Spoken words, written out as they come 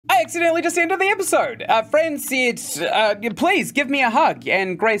accidentally just ended the episode. Fran said, please give me a hug.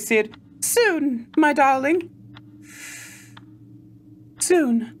 And Grace said, soon, my darling.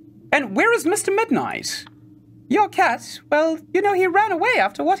 Soon. And where is Mr. Midnight? Your cat, well, you know, he ran away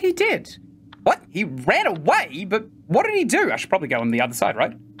after what he did. What? He ran away? But what did he do? I should probably go on the other side,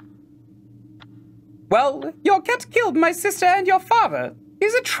 right? Well, your cat killed my sister and your father.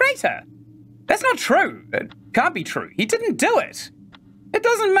 He's a traitor. That's not true. It can't be true. He didn't do it. It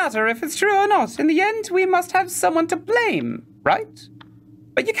doesn't matter if it's true or not. In the end, we must have someone to blame, right?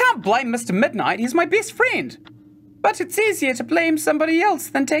 But you can't blame Mr. Midnight. He's my best friend. But it's easier to blame somebody else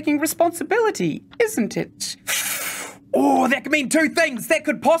than taking responsibility, isn't it? Oh, that could mean two things. That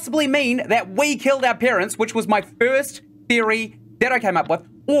could possibly mean that we killed our parents, which was my first theory that I came up with,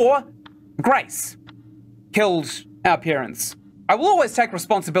 or Grace killed our parents. I will always take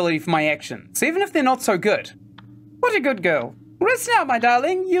responsibility for my actions, even if they're not so good. What a good girl. Rest now, my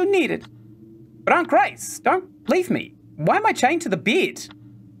darling. You need it. But Aunt Grace, don't leave me. Why am I chained to the bed?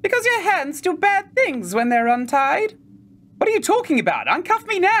 Because your hands do bad things when they're untied. What are you talking about? Uncuff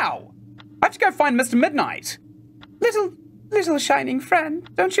me now. I have to go find Mr. Midnight. Little shining friend,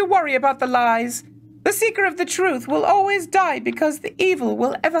 don't you worry about the lies. The seeker of the truth will always die because the evil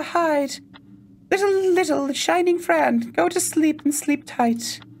will ever hide. Little shining friend, go to sleep and sleep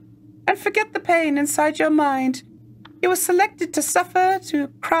tight. And forget the pain inside your mind. You were selected to suffer, to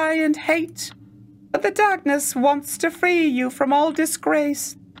cry and hate. But the darkness wants to free you from all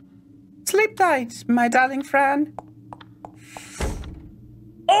disgrace. Sleep tight, my darling Fran.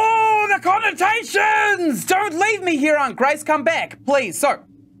 Oh, the connotations! Don't leave me here, Aunt Grace. Come back, please. So,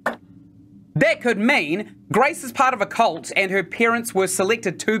 that could mean Grace is part of a cult and her parents were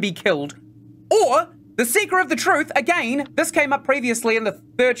selected to be killed. Or, the seeker of the truth, again, this came up previously in the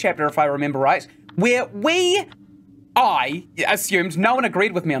 3rd chapter, if I remember right, where I assumed, no one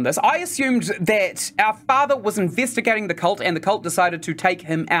agreed with me on this, I assumed that our father was investigating the cult and the cult decided to take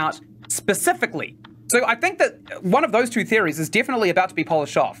him out specifically. So I think that one of those two theories is definitely about to be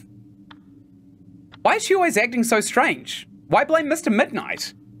polished off. Why is she always acting so strange? Why blame Mr.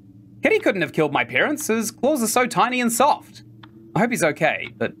 Midnight? Kitty couldn't have killed my parents. His claws are so tiny and soft. I hope he's okay,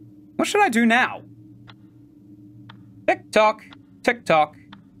 but what should I do now? Tick-tock, tick-tock.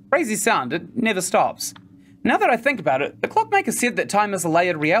 Crazy sound, it never stops. Now that I think about it, the clockmaker said that time is a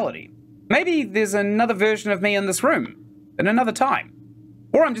layered reality. Maybe there's another version of me in this room, at another time.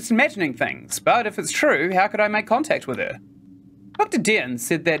 Or I'm just imagining things, but if it's true, how could I make contact with her? Dr. Den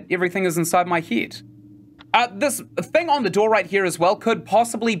said that everything is inside my head. This thing on the door right here as well could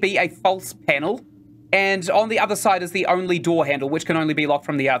possibly be a false panel, and on the other side is the only door handle, which can only be locked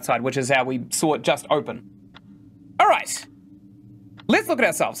from the outside, which is how we saw it just open. Alright, let's look at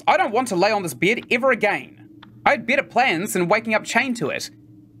ourselves. I don't want to lay on this bed ever again. I had better plans than waking up chained to it.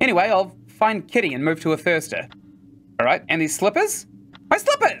 Anyway, I'll find Kitty and move to a thirster. Alright, and these slippers? My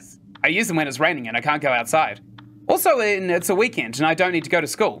slippers! I use them when it's raining and I can't go outside. Also, it's a weekend and I don't need to go to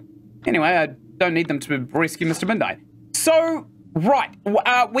school. Anyway, I don't need them to rescue Mr. Midnight. So, right,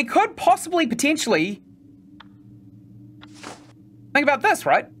 we could possibly, potentially... think about this,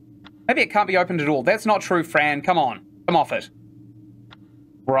 right? Maybe it can't be opened at all. That's not true, Fran. Come on. Come off it.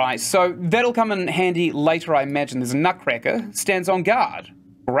 Right, so that'll come in handy later, I imagine. There's a nutcracker. Stands on guard.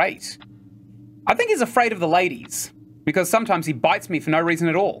 Great. I think he's afraid of the ladies, because sometimes he bites me for no reason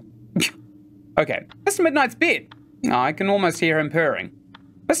at all. Okay, Mr. Midnight's bed. Oh, I can almost hear him purring.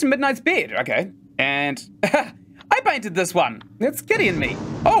 Mr. Midnight's bed, okay. And I painted this one. It's Kitty and me.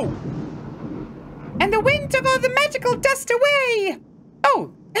 Oh! And the wind took all the magical dust away.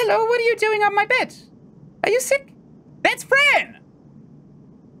 Oh, hello, what are you doing on my bed? Are you sick? That's Fran!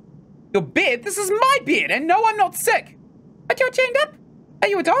 Your bed? This is my bed, and no, I'm not sick. But you're chained up? Are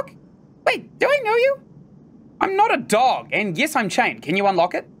you a dog? Wait, do I know you? I'm not a dog, and yes, I'm chained. Can you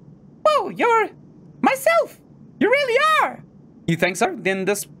unlock it? Whoa, you're... myself! You really are! You think so? Then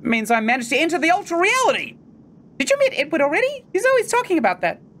this means I managed to enter the Ultra Reality. Did you meet Edward already? He's always talking about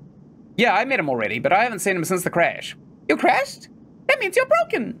that. Yeah, I met him already, but I haven't seen him since the crash. You crashed? That means you're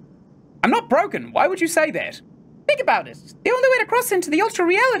broken. I'm not broken. Why would you say that? Think about it. The only way to cross into the Ultra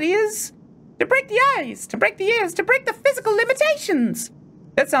Reality is to break the eyes, to break the ears, to break the physical limitations.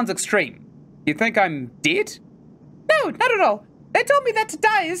 That sounds extreme. You think I'm dead? No, not at all. They told me that to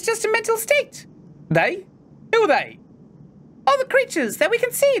die is just a mental state. They? Who are they? All the creatures that we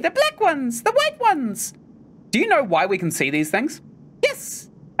can see, the black ones, the white ones. Do you know why we can see these things? Yes.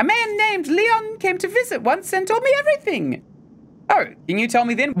 A man named Leon came to visit once and told me everything. Oh, can you tell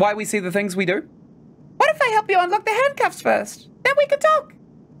me then why we see the things we do? What if I help you unlock the handcuffs first? Then we could talk.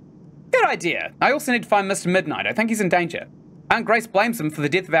 Good idea. I also need to find Mr. Midnight. I think he's in danger. Aunt Grace blames him for the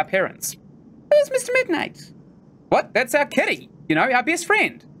death of our parents. Who's Mr. Midnight? What? That's our kitty. You know, our best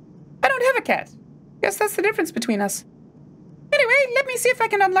friend. I don't have a cat. Guess that's the difference between us. Anyway, let me see if I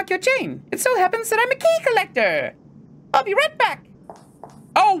can unlock your chain. It so happens that I'm a key collector. I'll be right back.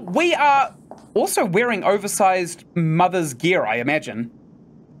 Oh, we are also wearing oversized mother's gear, I imagine.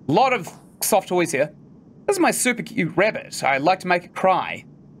 A lot of soft toys here. This is my super cute rabbit. I like to make it cry.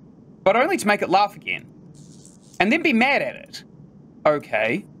 But only to make it laugh again. And then be mad at it.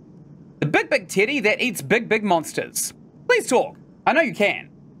 Okay. The big teddy that eats big monsters. Please talk. I know you can.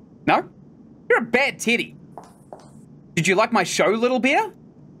 No? You're a bad teddy. Did you like my show, Little Bear?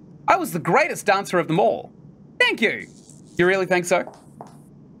 I was the greatest dancer of them all. Thank you. You really think so?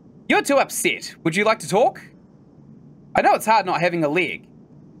 You're too upset. Would you like to talk? I know it's hard not having a leg.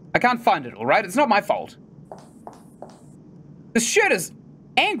 I can't find it, all right? It's not my fault. The shirt is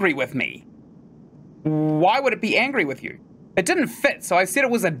angry with me. Why would it be angry with you? It didn't fit, so I said it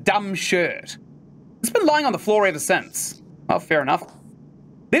was a dumb shirt. It's been lying on the floor ever since. Oh, fair enough.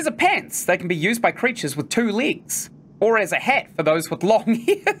 There's a pants. They can be used by creatures with 2 legs. Or as a hat for those with long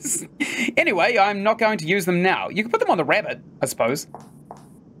ears. Anyway, I'm not going to use them now. You can put them on the rabbit, I suppose.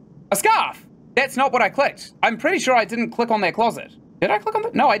 A scarf! That's not what I clicked. I'm pretty sure I didn't click on that closet. Did I click on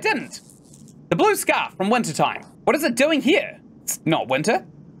that? No, I didn't. The blue scarf from wintertime. What is it doing here? It's not winter.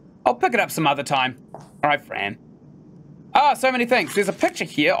 I'll pick it up some other time. Alright, Fran. Ah, so many things. There's a picture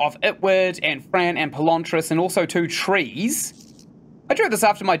here of Itward and Fran and Pelantris and also 2 trees. I drew this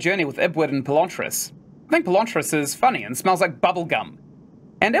after my journey with Itward and Pelantris. I think Pelantris is funny and smells like bubblegum.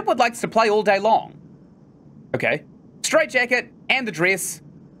 And Itward likes to play all day long. Okay. Straight jacket and the dress.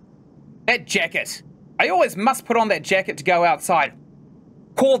 That jacket. I always must put on that jacket to go outside.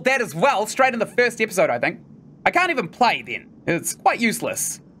 Called that as well, straight in the first episode, I think. I can't even play then. It's quite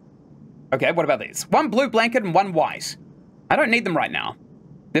useless. Okay, what about these? 1 blue blanket and 1 white. I don't need them right now.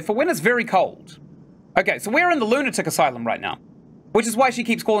 They're for when it's very cold. Okay, so we're in the lunatic asylum right now. Which is why she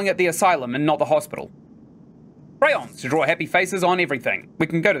keeps calling it the asylum and not the hospital. Crayons to draw happy faces on everything. We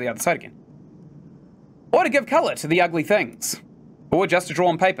can go to the other side again. Or to give colour to the ugly things. Or just to draw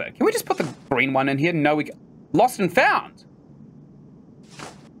on paper. Can we just put the green one in here? No, we... Lost and found.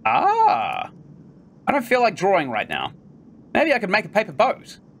 Ah. I don't feel like drawing right now. Maybe I could make a paper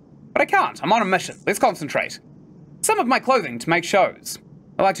boat. But I can't. I'm on a mission. Let's concentrate. Some of my clothing to make shows.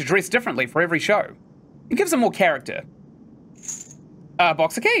 I like to dress differently for every show. It gives them more character. A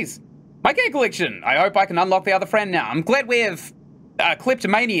box of keys. My key collection. I hope I can unlock the other friend now. I'm glad we have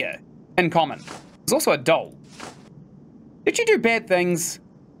kleptomania in common. There's also a doll. Did you do bad things?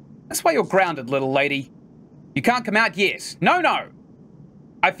 That's why you're grounded, little lady. You can't come out yet. No.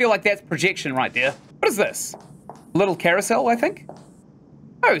 I feel like that's projection right there. What is this? A little carousel, I think?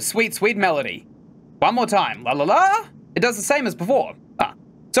 Oh, sweet melody. One more time. La la la. It does the same as before. Ah.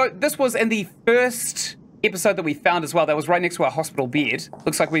 So this was in the first episode that we found as well. That was right next to our hospital bed.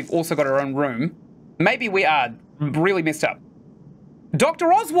 Looks like we've also got our own room. Maybe we are really messed up.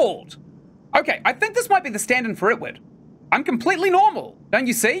 Dr. Oswald! Okay, I think this might be the stand-in for Itward. I'm completely normal, don't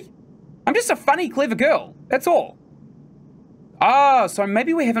you see? I'm just a funny, clever girl. That's all. Ah, so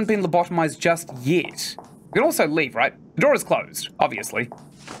maybe we haven't been lobotomized just yet. We can also leave, right? The door is closed, obviously.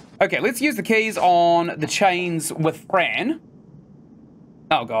 Okay, let's use the keys on the chains with Fran.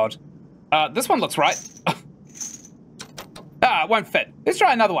 Oh, God. This one looks right. It won't fit. Let's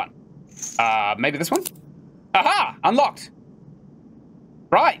try another one. Maybe this one? Aha! Unlocked.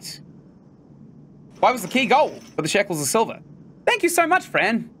 Right. Why was the key gold, but the shackles are silver? Thank you so much,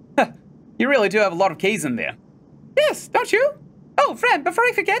 Fran. You really do have a lot of keys in there. Yes, don't you? Oh, Fran, before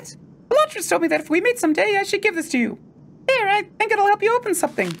I forget, Pelantris told me that if we meet someday, I should give this to you. Here, I think it'll help you open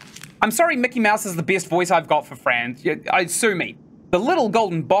something. I'm sorry Mickey Mouse is the best voice I've got for Fran. Sue me. The little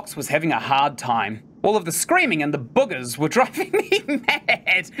golden box was having a hard time. All of the screaming and the boogers were driving me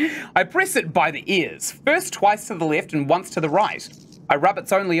mad. I press it by the ears, first twice to the left and once to the right. I rub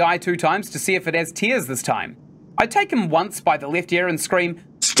its only eye 2 times to see if it has tears this time. I take him once by the left ear and scream,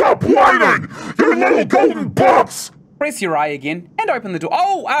 "Stop whining, you little golden box!" Press your eye again and open the door.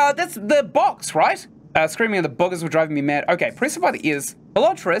 Oh, that's the box, right? Screaming and the boogers were driving me mad. Okay, press it by the ears.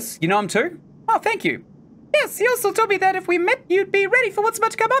 Pelantris, you know him too? Oh, thank you. Yes, he also told me that if we met, you'd be ready for what's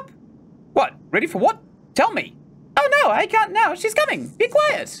about to come up. What? Ready for what? Tell me. Oh no, I can't now. She's coming. Be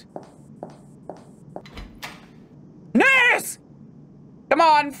quiet. Nurse! Come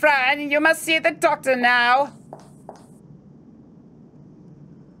on, Fran. You must see the doctor now.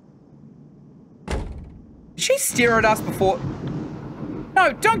 Did she stare at us before?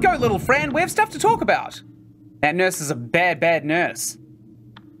 No, don't go, little Fran. We have stuff to talk about. That nurse is a bad nurse.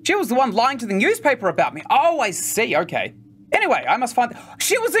 She was the one lying to the newspaper about me. Oh, I see. Okay. Anyway, I must find...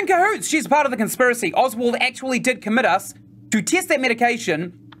 She was in cahoots! She's part of the conspiracy. Oswald actually did commit us to test that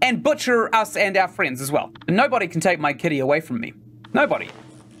medication and butcher us and our friends as well. Nobody can take my kitty away from me. Nobody.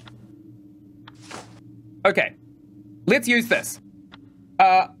 Okay. Let's use this.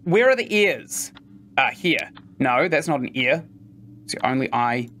 Where are the ears? Here. No, that's not an ear. It's the only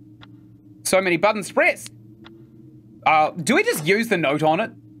eye. So many buttons pressed. Do we just use the note on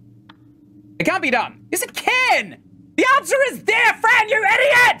it? It can't be done. Yes, it can! The answer is there, Fran, you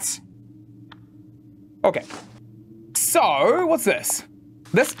idiot! Okay. So, what's this?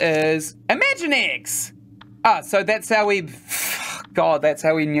 This is Imaginex. So that's how we... God, that's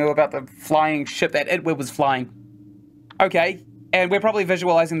how we knew about the flying ship that it was flying. Okay, and we're probably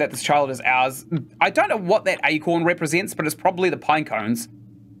visualizing that this child is ours. I don't know what that acorn represents, but it's probably the pine cones.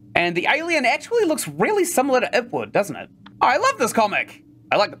 And the alien actually looks really similar to Itwood, doesn't it? Oh, I love this comic.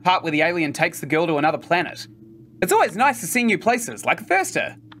 I like the part where the alien takes the girl to another planet. It's always nice to see new places, like a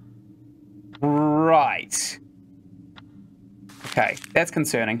thirster. Right. Okay, that's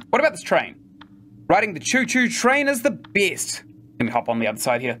concerning. What about this train? Riding the choo-choo train is the best. Let me hop on the other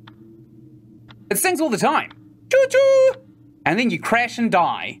side here. It sings all the time. Choo-choo! And then you crash and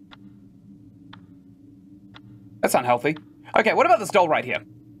die. That's unhealthy. Okay, what about this doll right here?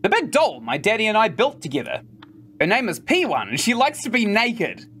 The big doll my daddy and I built together. Her name is P1 and she likes to be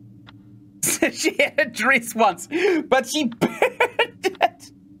naked. She had a dress once, but she burned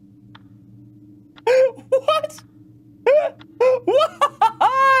it. What?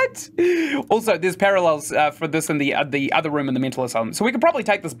 What? Also, there's parallels for this in the other room in the mental asylum. So we could probably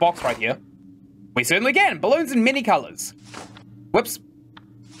take this box right here. We certainly can. Balloons in many colors. Whoops.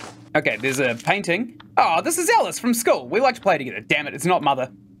 Okay, there's a painting. Oh, this is Alice from school. We like to play together. Damn it, it's not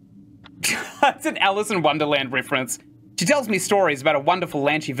Mother. It's an Alice in Wonderland reference. She tells me stories about a wonderful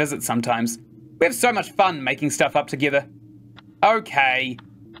land she visits sometimes. We have so much fun making stuff up together. Okay.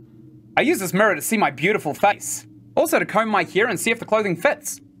 I use this mirror to see my beautiful face. Also to comb my hair and see if the clothing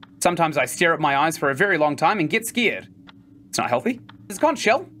fits. Sometimes I stare at my eyes for a very long time and get scared. It's not healthy. It's a conch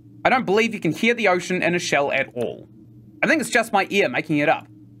shell. I don't believe you can hear the ocean in a shell at all. I think it's just my ear making it up.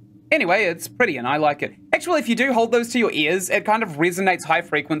 Anyway, it's pretty and I like it. Actually, if you do hold those to your ears, it kind of resonates high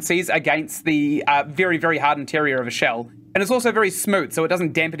frequencies against the very, very hard interior of a shell. And it's also very smooth, so it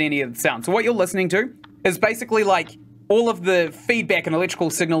doesn't dampen any of the sound. So what you're listening to is basically like all of the feedback and electrical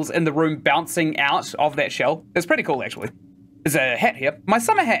signals in the room bouncing out of that shell. It's pretty cool, actually. There's a hat here. My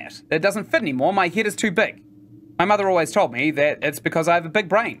summer hat. It doesn't fit anymore. My head is too big. My mother always told me that it's because I have a big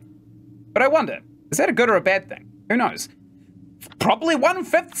brain. But I wonder, is that a good or a bad thing? Who knows? Probably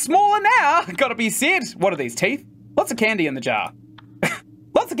 1/5 smaller now, gotta be said. What are these, teeth? Lots of candy in the jar.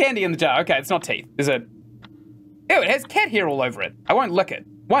 Lots of candy in the jar. Okay, it's not teeth. There's a... Ew, it has cat hair all over it. I won't lick it.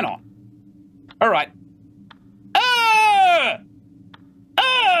 Why not? All right.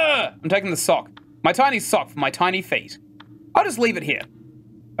 I'm taking the sock. My tiny sock for my tiny feet. I'll just leave it here.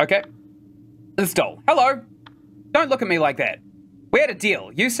 Okay? This doll. Hello. Don't look at me like that. We had a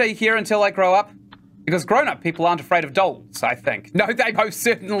deal. You stay here until I grow up. Because grown-up people aren't afraid of dolls, I think. No, they most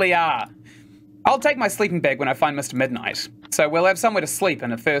certainly are. I'll take my sleeping bag when I find Mr. Midnight. So we'll have somewhere to sleep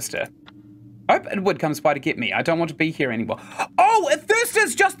and a thirster. I hope Edward comes by to get me. I don't want to be here anymore. Oh, a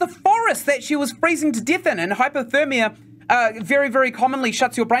thirster's just the forest that she was freezing to death in, and hypothermia very, very commonly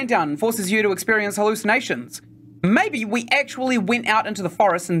shuts your brain down and forces you to experience hallucinations. Maybe we actually went out into the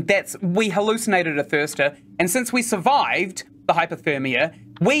forest and we hallucinated a thirster, and since we survived the hypothermia,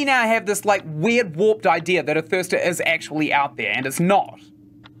 we now have this like weird warped idea that a thirster is actually out there, and it's not.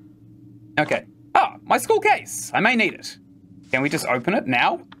 Okay. Oh, my school case. I may need it. Can we just open it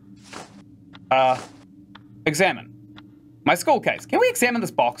now? Examine. My school case. Can we examine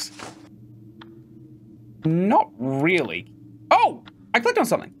this box? Not really. Oh! I clicked on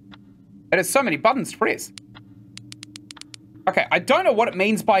something. It has so many buttons to press. Okay, I don't know what it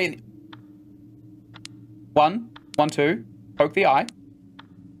means by... 1, 2, poke the eye.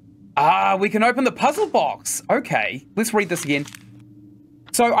 Ah, we can open the puzzle box. Okay, let's read this again.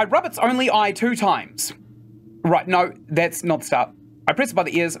 So I rub its only eye 2 times. Right, no, that's not the start. I press it by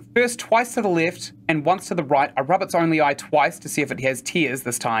the ears, first twice to the left and once to the right. I rub its only eye twice to see if it has tears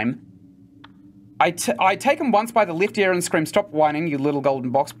this time. I take him once by the left ear and scream, "Stop whining, you little golden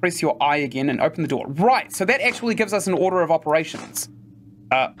box." Press your eye again and open the door. Right, so that actually gives us an order of operations.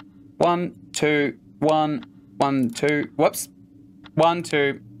 1, 2, 1, 1, 2, whoops. 1,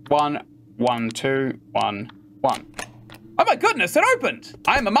 2, 1, 1, 2, 1, 1. Oh my goodness, it opened!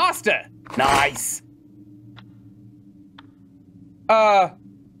 I am a master! Nice!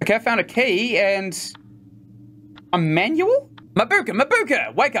 Okay, I found a key and... a manual? Mabuka,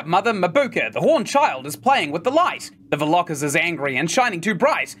 Mabuka! Wake up, mother, Mabuka! The horned child is playing with the light. The Velocus is angry and shining too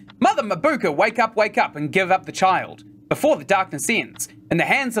bright. Mother Mabuka, wake up, and give up the child. Before the darkness ends, in the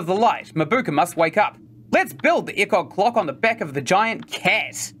hands of the light, Mabuka must wake up. Let's build the ECOG clock on the back of the giant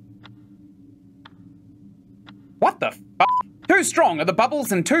cat. What the f***? Too strong are the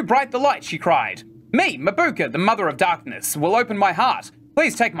bubbles and too bright the light, she cried. Me, Mabuka, the mother of darkness, will open my heart.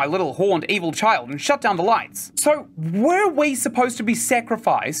 Please take my little horned evil child and shut down the lights. So, were we supposed to be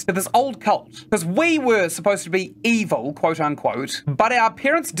sacrificed to this old cult? Because we were supposed to be evil, quote unquote, but our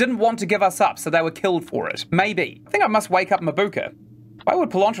parents didn't want to give us up, so they were killed for it. Maybe. I think I must wake up Mabuka. Why would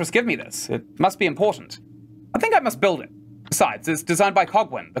Pelantris give me this? It must be important. I think I must build it. Besides, it's designed by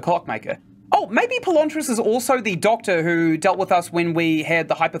Cogwin, the clockmaker. Oh, maybe Pelantris is also the doctor who dealt with us when we had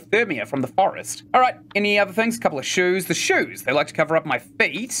the hypothermia from the forest. All right, any other things? A couple of shoes. The shoes, they like to cover up my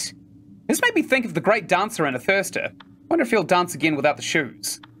feet. This made me think of the great dancer and a thirster. Wonder if he'll dance again without the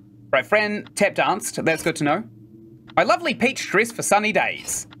shoes. Right, Fran tap danced. That's good to know. My lovely peach dress for sunny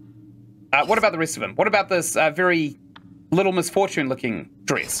days. What about the rest of him? What about this very little misfortune looking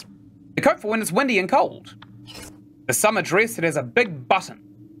dress? The coat for when it's windy and cold. The summer dress that has a big button.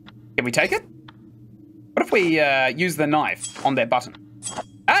 Can we take it? What if we use the knife on that button?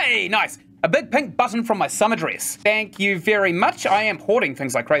 Hey, nice! A big pink button from my summer dress. Thank you very much. I am hoarding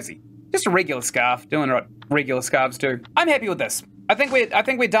things like crazy. Just a regular scarf, doing what regular scarves do. I'm happy with this. I think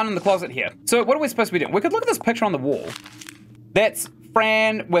we're done in the closet here. So what are we supposed to be doing? We could look at this picture on the wall. That's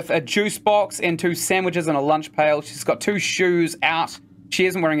Fran with a juice box and 2 sandwiches and a lunch pail. She's got 2 shoes out. She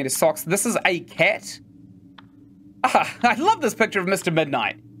isn't wearing any socks. This is a cat. Ah, I love this picture of Mr.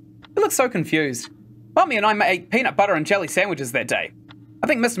 Midnight. He looks so confused. Mommy and I ate peanut butter and jelly sandwiches that day. I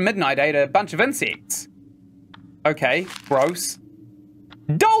think Mr. Midnight ate a bunch of insects. Okay, gross.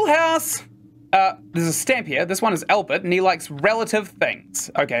 Dollhouse! There's a stamp here. This one is Albert, and he likes relative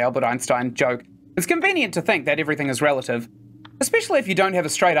things. Okay, Albert Einstein, joke. It's convenient to think that everything is relative, especially if you don't have a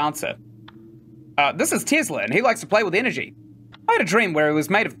straight answer. This is Tesla, and he likes to play with energy. I had a dream where he was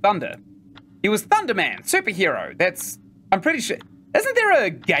made of thunder. He was Thunderman, superhero. I'm pretty sure... Isn't there a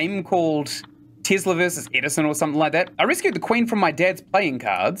game called Tesla versus Edison or something like that? I rescued the Queen from my dad's playing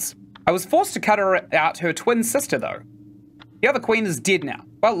cards. I was forced to cut out her twin sister, though. The other Queen is dead now.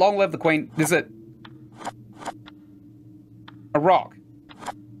 Well, long live the Queen. There's a rock.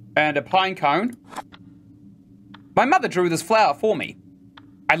 And a pine cone. My mother drew this flower for me.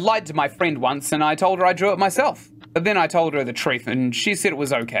 I lied to my friend once, and I told her I drew it myself. But then I told her the truth, and she said it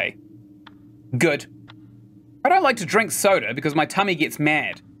was okay. Good. I don't like to drink soda because my tummy gets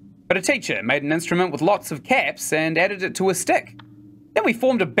mad. But a teacher made an instrument with lots of caps and added it to a stick. Then we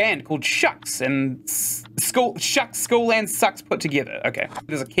formed a band called Shucks and School and Sucks put together. Okay,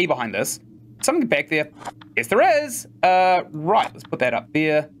 there's a key behind this. Something back there. Yes, there is. Right, let's put that up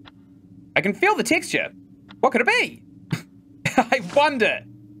there. I can feel the texture. What could it be? I wonder.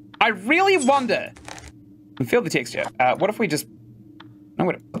 I really wonder. I can feel the texture. What if we just... I'm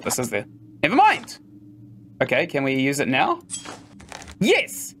gonna put this as there. Never mind. Okay, can we use it now?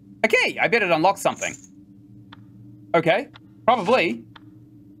 Yes! Okay, I bet it unlocks something. Okay, probably.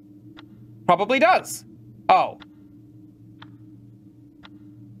 Probably does. Oh.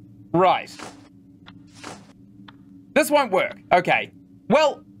 Right. This won't work. Okay.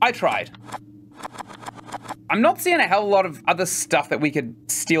 Well, I tried. I'm not seeing a hell of a lot of other stuff that we could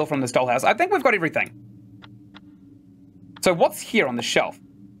steal from this dollhouse. I think we've got everything. So what's here on the shelf?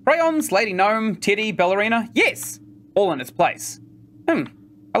 Crayons, Lady Gnome, Teddy, Ballerina? Yes! All in its place.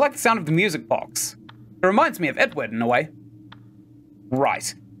 I like the sound of the music box. It reminds me of Itward in a way.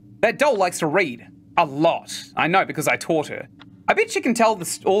 Right. That doll likes to read. A lot. I know because I taught her. I bet she can tell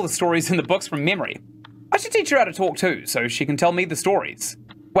all the stories in the books from memory. I should teach her how to talk too, so she can tell me the stories.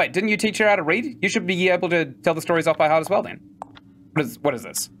 Wait, didn't you teach her how to read? You should be able to tell the stories off by heart as well then. What is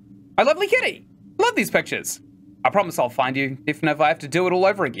this? My lovely kitty! Love these pictures. I promise I'll find you, even if I have to do it all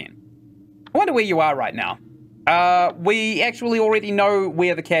over again. I wonder where you are right now. We actually already know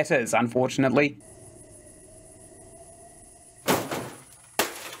where the cat is, unfortunately.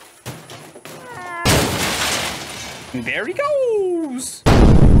 And there he goes!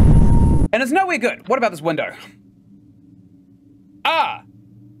 And it's nowhere good. What about this window? Ah!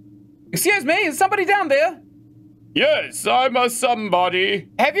 Excuse me, is somebody down there? Yes, I'm a somebody.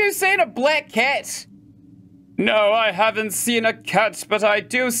 Have you seen a black cat? No, I haven't seen a cat, but I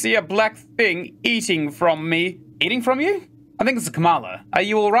do see a black thing eating from me. Eating from you? I think it's a Kamala. Are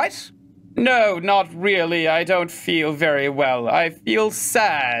you alright? No, not really. I don't feel very well. I feel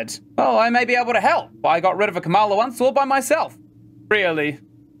sad. Well, I may be able to help. I got rid of a Kamala once all by myself. Really?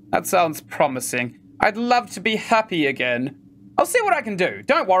 That sounds promising. I'd love to be happy again. I'll see what I can do.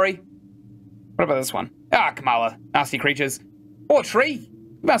 Don't worry. What about this one? Ah, Kamala. Nasty creatures. Poor tree.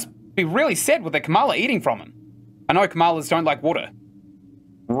 You must be really sad with the Kamala eating from him. I know Kamalas don't like water.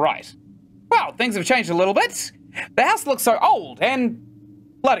 Right. Well, things have changed a little bit. The house looks so old and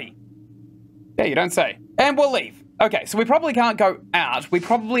bloody. Yeah, you don't say. And we'll leave. Okay, so we probably can't go out. We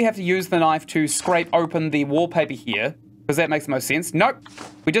probably have to use the knife to scrape open the wallpaper here, because that makes the most sense. Nope.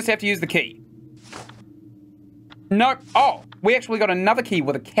 We just have to use the key. Nope. Oh, we actually got another key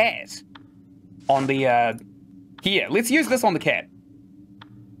with a cat on the, here. Let's use this on the cat.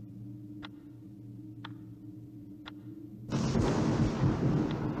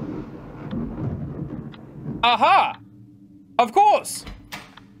 Aha! Of course!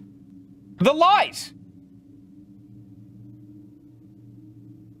 The light!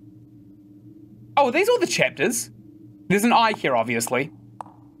 Oh, are these all the chapters? There's an eye here, obviously.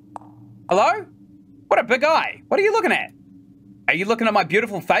 Hello? What a big eye. What are you looking at? Are you looking at my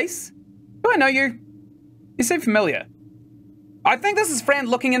beautiful face? Do I know you? You seem familiar. I think this is Fran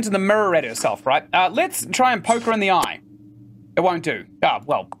looking into the mirror at herself, right? Let's try and poke her in the eye. It won't do. Ah,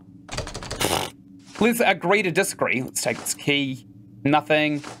 well. Let's agree to disagree. Let's take this key.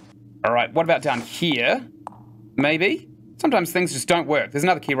 Nothing. All right, what about down here? Maybe? Sometimes things just don't work. There's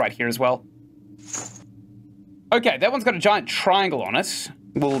another key right here as well. Okay, that one's got a giant triangle on it.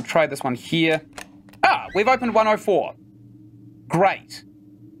 We'll try this one here. Ah, we've opened 104. Great.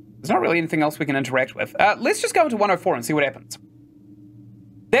 There's not really anything else we can interact with. Let's just go into 104 and see what happens.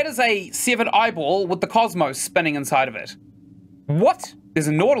 That is a severed eyeball with the cosmos spinning inside of it. What? There's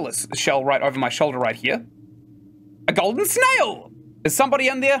a nautilus shell right over my shoulder right here. A golden snail! Is somebody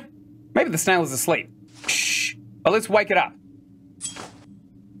in there? Maybe the snail is asleep. Shh. Well, let's wake it up.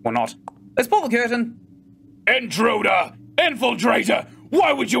 Or not. Let's pull the curtain. Intruder! Infiltrator!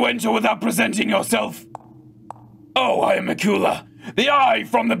 Why would you enter without presenting yourself? Oh, I am Akula, the eye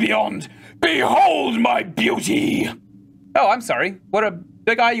from the beyond. Behold my beauty! Oh, I'm sorry. What a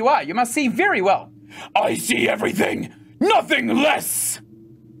big eye you are. You must see very well. I see everything. Nothing less!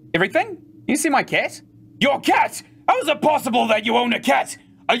 Everything? You see my cat? Your cat? How is it possible that you own a cat?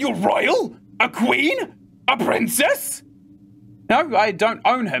 Are you royal? A queen? A princess? No, I don't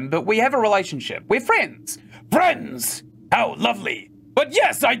own him, but we have a relationship. We're friends. Friends? How lovely. But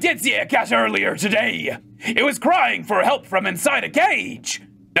yes, I did see a cat earlier today. It was crying for help from inside a cage.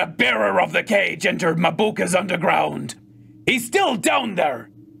 The bearer of the cage entered Mabuka's underground. He's still down there,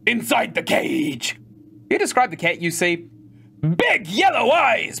 inside the cage. You describe the cat you see. Big yellow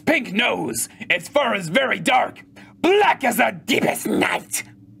eyes, pink nose. Its fur is very dark, black as the deepest night.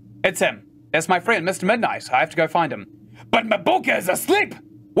 It's him. That's my friend, Mr. Midnight. I have to go find him. But Mabuka is asleep.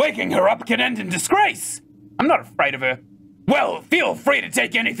 Waking her up can end in disgrace. I'm not afraid of her. Well, feel free to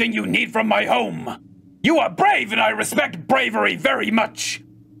take anything you need from my home. You are brave, and I respect bravery very much.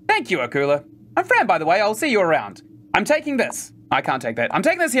 Thank you, Akula. I'm Fran, by the way. I'll see you around. I'm taking this. I can't take that. I'm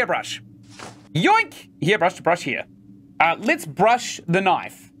taking this hairbrush. Yoink! Hairbrush to brush here. Let's brush the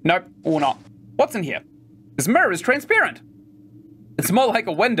knife. Nope, or not. What's in here? This mirror is transparent. It's more like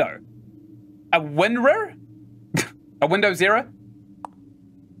a window. A window? A Windows era?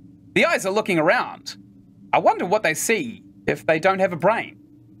 The eyes are looking around. I wonder what they see if they don't have a brain.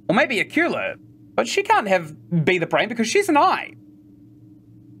 Or maybe Akula, but she can't be the brain because she's an eye.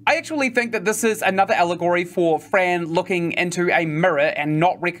 I actually think that this is another allegory for Fran looking into a mirror and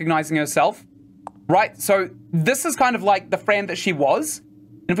not recognizing herself. Right? So this is kind of like the Fran that she was.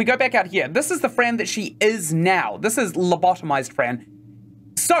 And if we go back out here, this is the Fran that she is now. This is lobotomized Fran.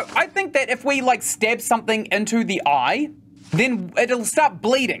 So I think that if we like stab something into the eye, then it'll start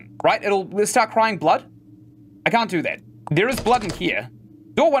bleeding, right? It'll start crying blood. I can't do that. There is blood in here.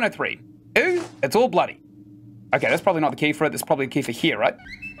 Door 103. Ooh, it's all bloody. Okay, that's probably not the key for it. That's probably the key for here, right?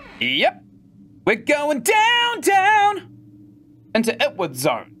 Yep. We're going down, down into Itward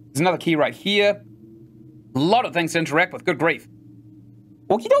Zone. There's another key right here. A lot of things to interact with. Good grief.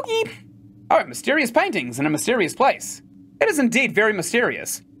 Okie dokie. Oh, mysterious paintings in a mysterious place. It is indeed very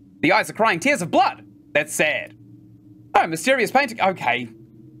mysterious. The eyes are crying tears of blood. That's sad. Oh, mysterious painting. Okay.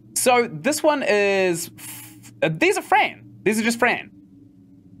 So this one is... these are Fran. These are just Fran.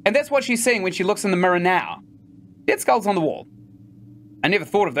 And that's what she's seeing when she looks in the mirror now. Dead skulls on the wall. I never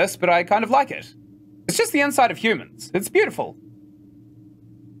thought of this, but I kind of like it. It's just the inside of humans. It's beautiful.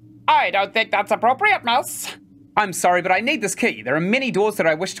 I don't think that's appropriate, Mouse. I'm sorry, but I need this key. There are many doors that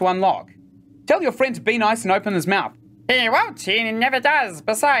I wish to unlock. Tell your friend to be nice and open his mouth. He won't, he never does.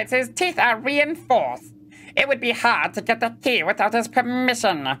 Besides, his teeth are reinforced. It would be hard to get the key without his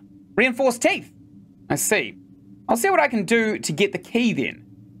permission. Reinforced teeth? I see. I'll see what I can do to get the key then.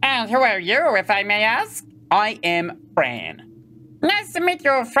 And who are you, if I may ask? I am Fran. Nice to meet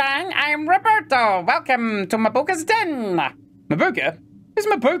you, Fran. I'm Roberto. Welcome to Mabuka's den. Mabuka? Who's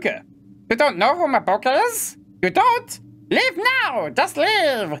Mabuka? You don't know who Mabuka is? You don't? Leave now! Just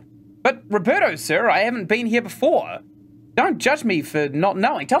leave! But Roberto, sir, I haven't been here before. Don't judge me for not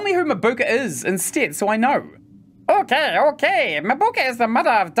knowing. Tell me who Mabuka is instead, so I know. Okay, okay. Mabuka is the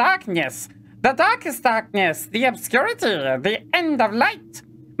mother of darkness. The darkest darkness, the obscurity, the end of light.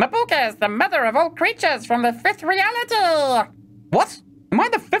 Mabuka is the mother of all creatures from the fifth reality. What? Am I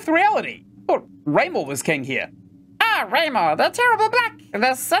the fifth reality? I thought Raymore was king here. Ah, Raymore, the terrible black,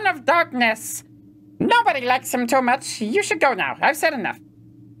 the son of darkness. Nobody likes him too much. You should go now. I've said enough.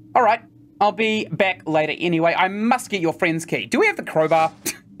 All right. I'll be back later anyway. I must get your friend's key. Do we have the crowbar?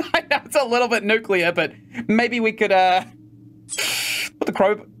 I know it's a little bit nuclear, but maybe we could, put the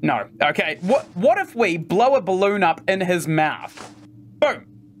crowbar... No. Okay. What if we blow a balloon up in his mouth? Boom.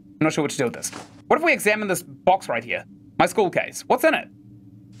 I'm not sure what to do with this. What if we examine this box right here? My school case. What's in it?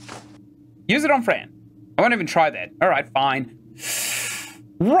 Use it on Fran. I won't even try that. All right, fine.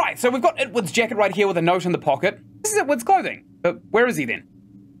 Right, so we've got Itwood's jacket right here with a note in the pocket. This is Itwood's clothing. But where is he then?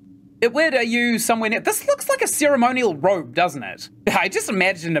 Itwood, are you somewhere near? This looks like a ceremonial robe, doesn't it? I just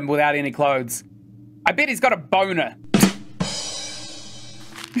imagined him without any clothes. I bet he's got a boner.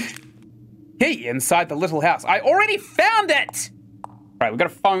 Key inside the little house. I already found it! Right, we've got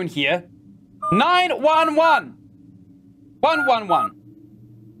a phone here. 911! 111.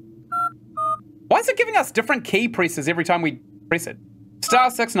 Why is it giving us different key presses every time we press it?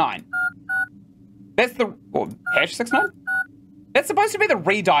 *69. That's the... Or #69? That's supposed to be the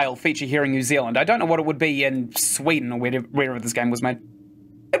redial feature here in New Zealand. I don't know what it would be in Sweden or wherever this game was made.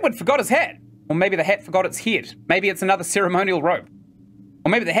 Edward forgot his hat. Or maybe the hat forgot its head. Maybe it's another ceremonial robe. Or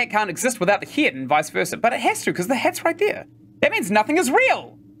maybe the hat can't exist without the head and vice versa. But it has to because the hat's right there. That means nothing is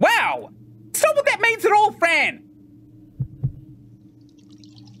real. Wow. It's not what that means at all, Fran.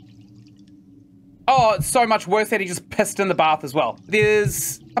 Oh, it's so much worse that he just pissed in the bath as well.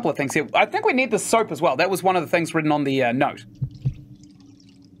 There's a couple of things here. I think we need the soap as well. That was one of the things written on the note.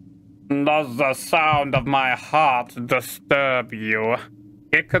 Does the sound of my heart disturb you?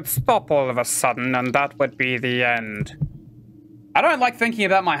 It could stop all of a sudden and that would be the end. I don't like thinking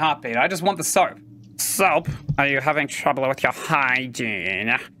about my heartbeat. I just want the soap. Soap? Are you having trouble with your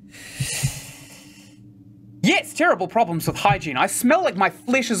hygiene? Yes, terrible problems with hygiene. I smell like my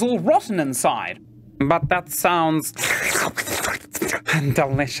flesh is all rotten inside. But that sounds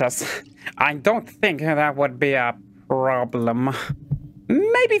delicious. I don't think that would be a problem.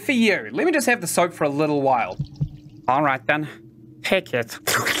 Maybe for you. Let me just have the soap for a little while. All right then. Take it.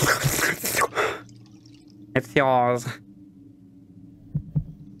 It's yours.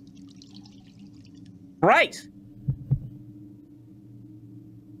 Great.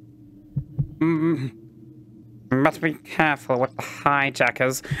 But be careful with the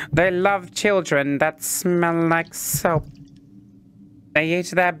hijackers. They love children that smell like soap. They eat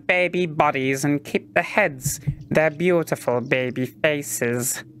their baby bodies and keep the heads, their beautiful baby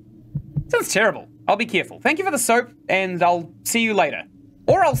faces. Sounds terrible. I'll be careful. Thank you for the soap, and I'll see you later.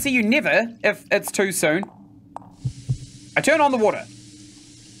 Or I'll see you never, if it's too soon. I turn on the water.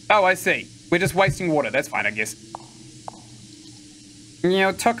 Oh, I see. We're just wasting water. That's fine, I guess.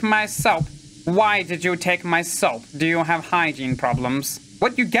 You took my soap. Why did you take my soap? Do you have hygiene problems?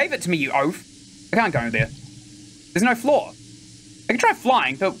 What? You gave it to me, you oaf. I can't go there. There's no floor. I could try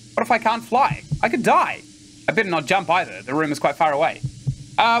flying, but what if I can't fly? I could die. I better not jump either. The room is quite far away.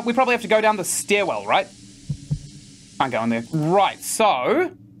 We probably have to go down the stairwell, right? Can't go in there. Right,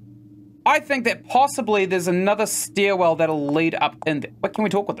 so... I think that possibly there's another stairwell that'll lead up in there. What, can we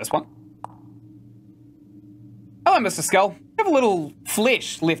talk with this one? Hello, Mr. Skull. You have a little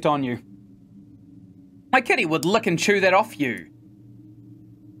flesh left on you. My kitty would lick and chew that off you.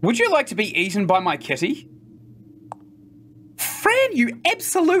 Would you like to be eaten by my kitty? Fran, you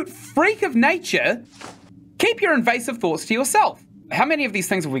absolute freak of nature. Keep your invasive thoughts to yourself. How many of these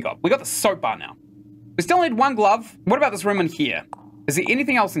things have we got? We got the soap bar now. We still need one glove. What about this room in here? Is there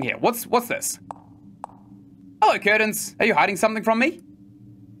anything else in here? What's this? Hello, curtains. Are you hiding something from me?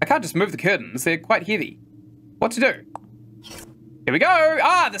 I can't just move the curtains. They're quite heavy. What to do? Here we go.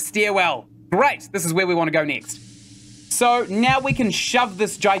 Ah, the stairwell. Great. This is where we want to go next. So now we can shove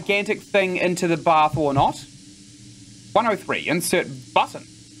this gigantic thing into the bath or not. 103. Insert button.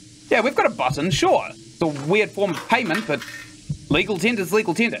 Yeah, we've got a button, sure. It's a weird form of payment, but legal tender's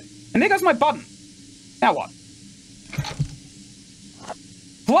legal tender. And there goes my button. Now what?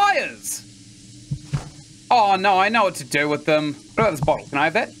 Pliers! Oh no, I know what to do with them. What about this bottle? Can I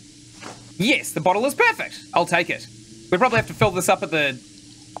have that? Yes, the bottle is perfect. I'll take it. We probably have to fill this up at the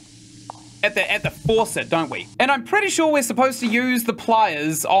at the faucet, don't we? And I'm pretty sure we're supposed to use the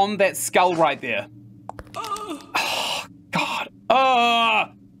pliers on that skull right there. Oh, God.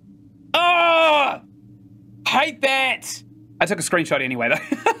 Hate that. I took a screenshot anyway, though.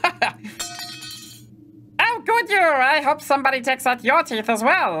 Oh, good you. I hope somebody takes out your teeth as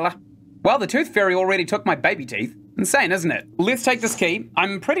well. Well, the tooth fairy already took my baby teeth. Insane, isn't it? Let's take this key.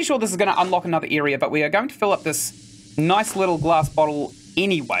 I'm pretty sure this is going to unlock another area, but we are going to fill up this nice little glass bottle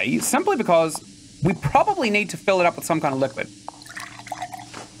anyway, simply because we probably need to fill it up with some kind of liquid.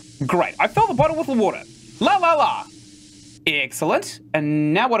 Great. I fill the bottle with the water. La la la. Excellent.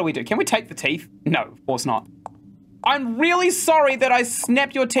 And now what do we do? Can we take the teeth? No, of course not. I'm really sorry that I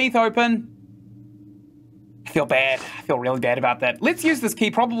snapped your teeth open. I feel bad. I feel really bad about that. Let's use this key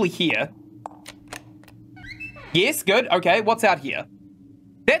probably here. Yes, good. Okay, what's out here?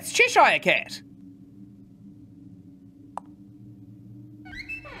 That's Cheshire Cat.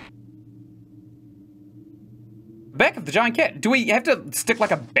 Back of the giant cat. Do we have to stick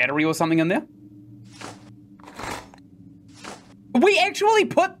like a battery or something in there? We actually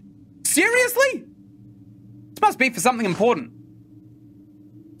put... Seriously? This must be for something important.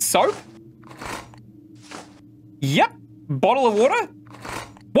 Soap? Yep. Bottle of water?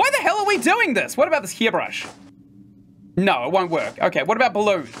 Why the hell are we doing this? What about this hairbrush? No, it won't work. Okay, what about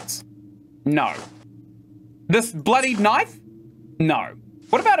balloons? No. This bloodied knife? No.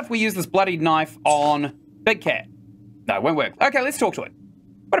 What about if we use this bloodied knife on Big Cat? No, it won't work. Okay, let's talk to it.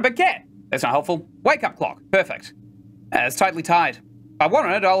 What a big cat. That's not helpful. Wake up clock. Perfect. It's tightly tied. If I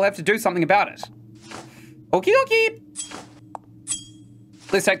want it, I'll have to do something about it. Okie dokie.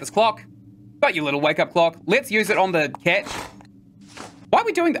 Let's take this clock. Got your little wake up clock. Let's use it on the cat. Why are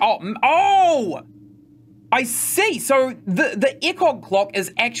we doing that? Oh! I see. So the ECOG clock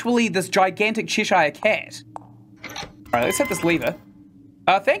is actually this gigantic Cheshire Cat. All right, let's hit this lever.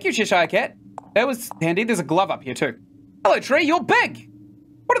 Thank you, Cheshire Cat. That was handy. There's a glove up here too. Hello, tree. You're big.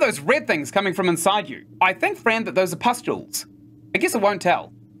 What are those red things coming from inside you? I think, Fran, that those are pustules. I guess it won't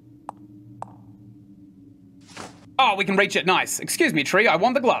tell. Oh, we can reach it. Nice. Excuse me, tree. I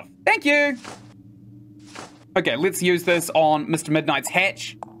want the glove. Thank you. Okay, let's use this on Mr. Midnight's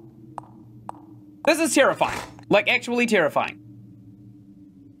hatch. This is terrifying. Like, actually terrifying.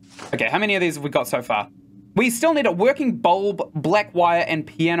 Okay, how many of these have we got so far? We still need a working bulb, black wire, and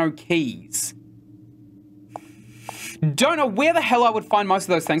piano keys. Don't know where the hell I would find most of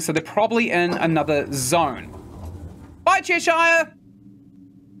those things, so they're probably in another zone. Bye, Cheshire!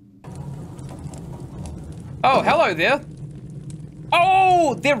 Oh, hello there.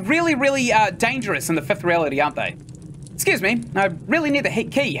 Oh, they're really, really dangerous in the fifth reality, aren't they? Excuse me, I really need the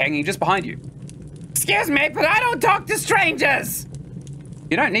key hanging just behind you. Excuse me, but I don't talk to strangers.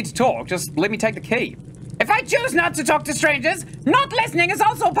 You don't need to talk, just let me take the key. If I choose not to talk to strangers, not listening is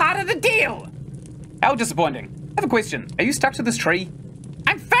also part of the deal. How disappointing. I have a question. Are you stuck to this tree?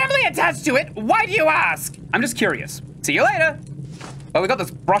 I'm firmly attached to it. Why do you ask? I'm just curious. See you later. Well, we got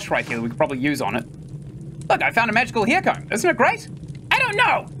this brush right here that we could probably use on it. Look, I found a magical hair comb. Isn't it great? I don't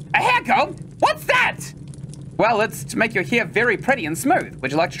know. A hair comb? What's that? Well, it's to make your hair very pretty and smooth.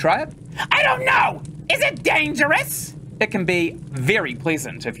 Would you like to try it? I don't know. Is it dangerous? It can be very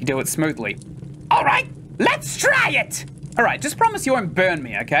pleasant if you do it smoothly. All right, let's try it. All right, just promise you won't burn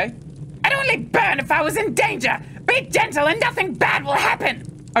me, okay? I'd only burn if I was in danger. Be gentle and nothing bad will happen.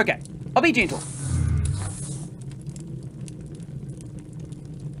 Okay, I'll be gentle.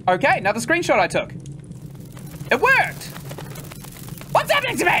 Okay, another screenshot I took. It worked! What's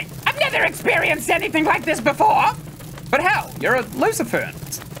happening to me? I've never experienced anything like this before. But how? You're a Lucifern.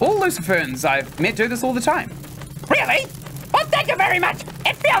 All Luciferns I've met do this all the time. Really? Well, thank you very much.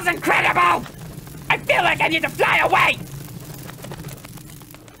 It feels incredible. I feel like I need to fly away.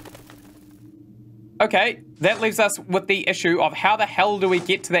 Okay, that leaves us with the issue of how the hell do we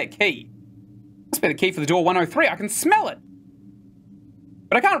get to that key? Must be the key for the door 103. I can smell it.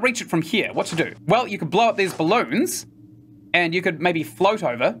 But I can't reach it from here. What to do? Well, you could blow up these balloons, and you could maybe float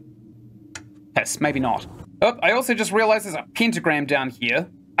over. Yes, maybe not. Oh, I also just realized there's a pentagram down here.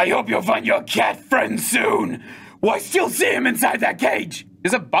 I hope you'll find your cat friend soon. Why, still see him inside that cage?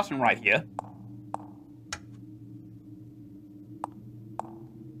 There's a button right here.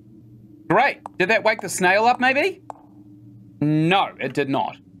 Great. Did that wake the snail up, maybe? No, it did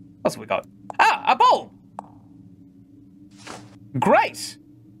not. What else have we got? Ah, a bulb. Great.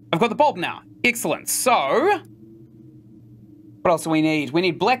 I've got the bulb now. Excellent. So, what else do we need? We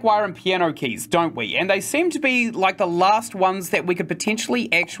need black wire and piano keys, don't we? And they seem to be like the last ones that we could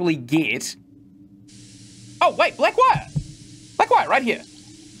potentially actually get. Oh, wait, black wire. Black wire right here.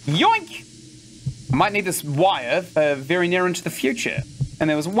 Yoink. I might need this wire very near into the future. And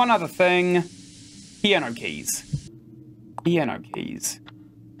there was one other thing. Piano keys. Piano keys.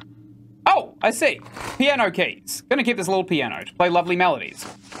 Oh, I see. Piano keys. Gonna keep this little piano to play lovely melodies.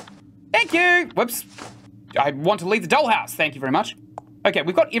 Thank you! Whoops. I want to leave the dollhouse. Thank you very much. Okay,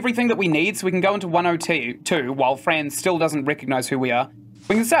 we've got everything that we need, so we can go into 102 while Fran still doesn't recognize who we are.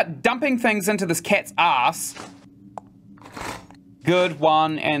 We can start dumping things into this cat's ass. Good,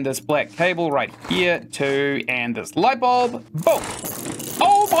 one, and this black cable right here, two, and this light bulb. Boom!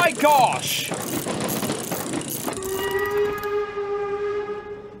 Oh my gosh!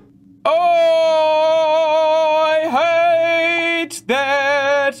 Oh, I hate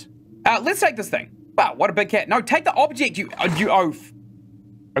that! Let's take this thing. Wow, what a big cat. No, take the object, you oaf.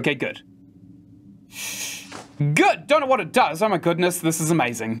 Okay, good. Good! Don't know what it does. Oh my goodness, this is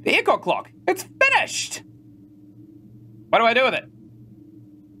amazing. The echo clock. It's finished! What do I do with it?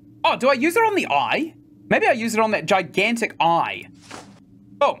 Oh, do I use it on the eye? Maybe I use it on that gigantic eye.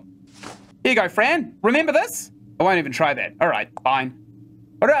 Boom. Here you go, Fran. Remember this? I won't even try that. All right, fine.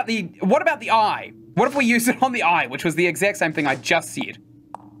 What about the eye? What if we use it on the eye, which was the exact same thing I just said?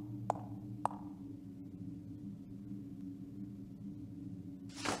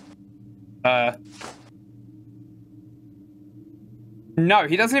 No,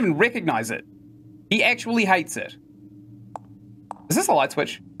 he doesn't even recognize it. He actually hates it. Is this a light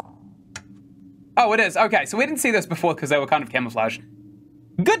switch? Oh, it is. Okay, so we didn't see this before because they were kind of camouflaged.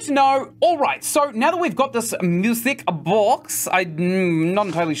 Good to know. All right, so now that we've got this music box, I'm not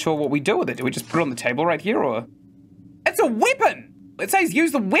entirely sure what we do with it. Do we just put it on the table right here, or? It's a weapon! It says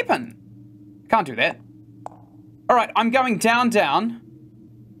use the weapon. Can't do that. All right, I'm going down, down.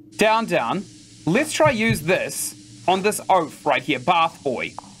 Down, down. Let's try use this on this oaf right here, bath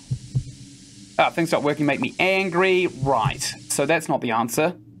boy. Things not working make me angry. Right, so that's not the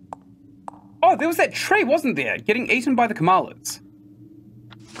answer. Oh, there was that tree, wasn't there? Getting eaten by the Kamalas.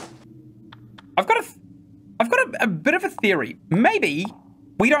 I've got a bit of a theory. Maybe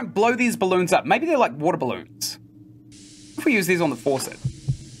we don't blow these balloons up. Maybe they're like water balloons. If we use these on the faucet.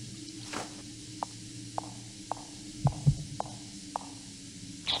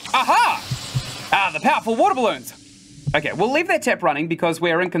 Aha! The powerful water balloons. Okay, we'll leave that tap running because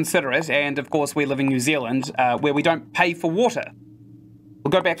we're inconsiderate, and of course we live in New Zealand, where we don't pay for water.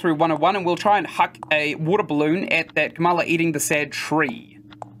 We'll go back through 101 and we'll try and huck a water balloon at that Kamala eating the sad tree.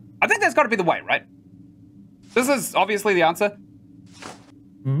 I think that's got to be the way, right? This is obviously the answer.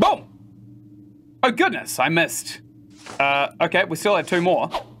 Boom! Oh goodness, I missed. Okay, we still have two more.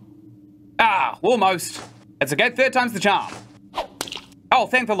 Almost. It's okay, third time's the charm. Oh,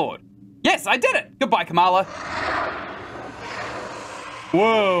 thank the Lord. Yes, I did it! Goodbye, Kamala.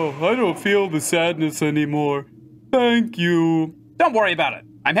 Whoa, I don't feel the sadness anymore. Thank you. Don't worry about it.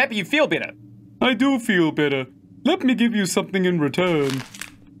 I'm happy you feel better. I do feel better. Let me give you something in return.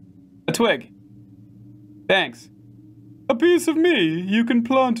 A twig. Thanks. A piece of me. You can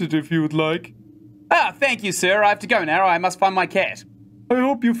plant it if you would like. Thank you, sir. I have to go now. I must find my cat. I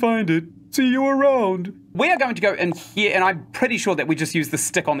hope you find it. See you around. We are going to go in here, and I'm pretty sure that we just use the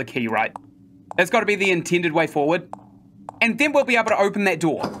stick on the key, right? That's got to be the intended way forward. And then we'll be able to open that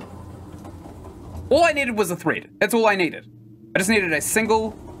door. All I needed was a thread. That's all I needed. I just needed a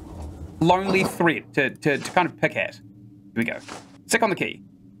single, lonely thread to kind of pick at. Here we go. Stick on the key.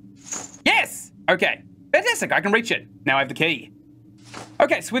 Yes! Okay. Fantastic. I can reach it. Now I have the key.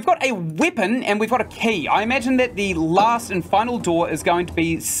 Okay, so we've got a weapon and we've got a key. I imagine that the last and final door is going to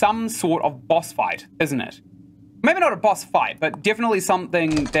be some sort of boss fight, isn't it? Maybe not a boss fight, but definitely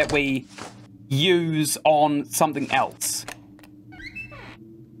something that we use on something else.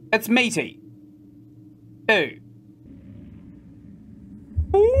 It's meaty. Ew.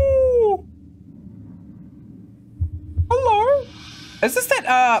 Ooh. Hello? Is this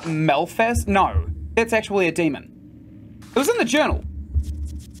that, Melfast? No. That's actually a demon. It was in the journal.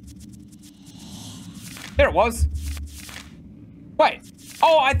 There it was. Wait.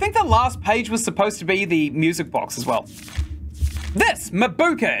 Oh, I think the last page was supposed to be the music box as well. This,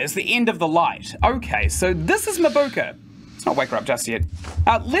 Mabuka, is the end of the light. Okay, so this is Mabuka. Let's not wake her up just yet.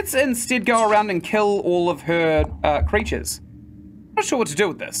 Let's instead go around and kill all of her creatures. Not sure what to do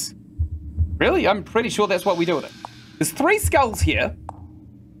with this. Really? I'm pretty sure that's what we do with it. There's 3 skulls here.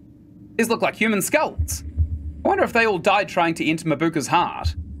 These look like human skulls. I wonder if they all died trying to enter Mabuka's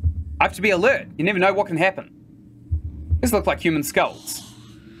heart. I have to be alert. You never know what can happen. These look like human skulls.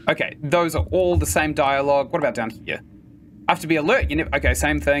 Okay, those are all the same dialogue. What about down here? I have to be alert. You never... Okay,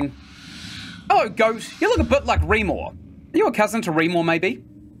 same thing. Hello, goat. You look a bit like Remor. Are you a cousin to Remor, maybe?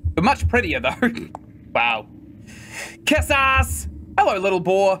 But much prettier, though. Wow. Kiss ass! Hello, little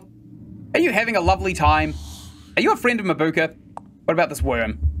boar. Are you having a lovely time? Are you a friend of Mabuka? What about this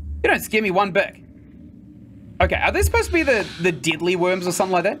worm? You don't scare me one bit. Okay, are they supposed to be the deadly worms or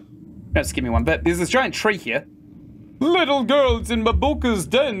something like that? Don't scare me one bit. There's this giant tree here. Little girls in Mabuka's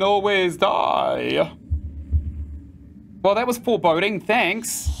den always die. Well, that was foreboding.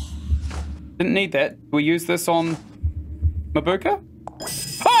 Thanks. Didn't need that. We'll use this on Mabuka.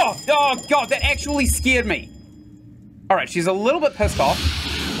 Oh God, that actually scared me. All right, she's a little bit pissed off.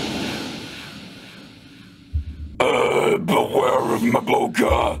 Beware of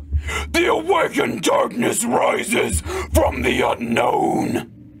Mabuka. The awakened darkness rises from the unknown.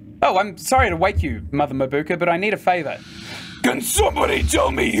 Oh, I'm sorry to wake you, Mother Mabuka, but I need a favor. Can somebody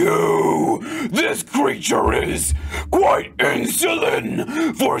tell me who this creature is? Quite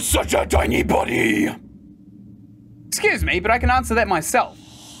insolent for such a tiny body. Excuse me, but I can answer that myself.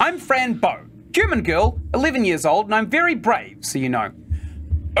 I'm Fran Bow, human girl, 11 years old, and I'm very brave, so you know.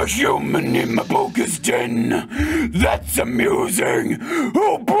 A human in Mabuka's den? That's amusing.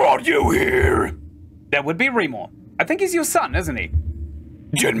 Who brought you here? That would be Remor. I think he's your son, isn't he?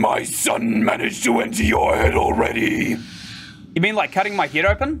 Did my son manage to enter your head already? You mean like cutting my head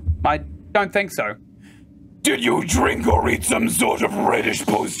open? I don't think so. Did you drink or eat some sort of reddish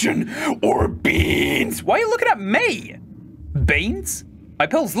potion or beans? Why are you looking at me? Beans? My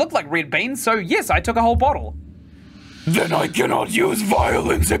pills look like red beans, so yes, I took a whole bottle. Then I cannot use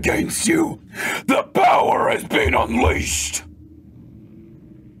violence against you. The power has been unleashed.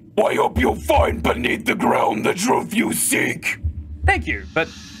 I hope you'll find beneath the ground the truth you seek. Thank you, but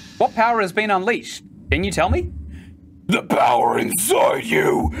what power has been unleashed? Can you tell me? The power inside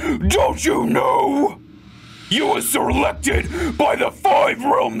you, don't you know? You were selected by the 5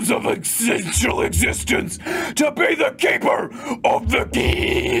 realms of essential existence to be the keeper of the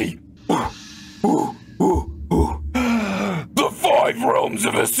key. The 5 realms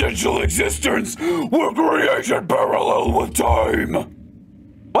of essential existence were created parallel with time.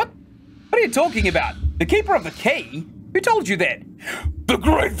 What? What are you talking about? The keeper of the key? Who told you that? The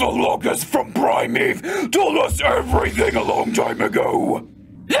grateful locust from Primeval told us everything a long time ago.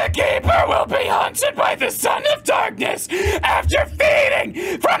 The keeper will be haunted by the son of darkness after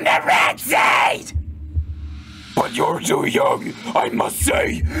feeding from the red side. But you're too young, I must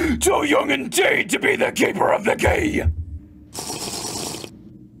say. Too young indeed to be the keeper of the key.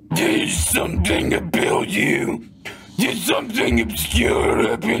 Did something about you? Did something obscure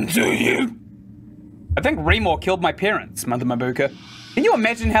happen to you? I think Remor killed my parents, Mother Mabuka. Can you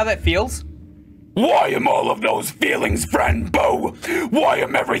imagine how that feels? Why am all of those feelings, Fran Bow? Why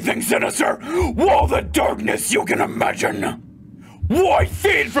am everything sinister? All the darkness you can imagine? Why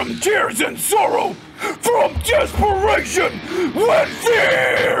feed from tears and sorrow? From desperation when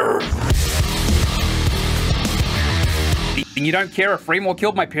fear? And you don't care if Remor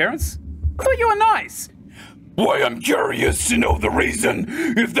killed my parents? I thought you were nice. Why, I'm curious to know the reason,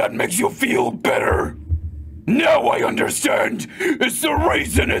 if that makes you feel better. Now I understand. It's the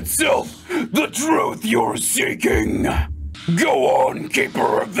reason itself, the truth you're seeking. Go on,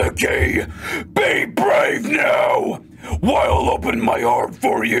 keeper of the key. Be brave now, while I'll open my heart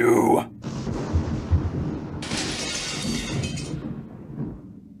for you.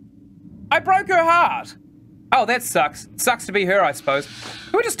 I broke her heart. Oh, that sucks. Sucks to be her, I suppose.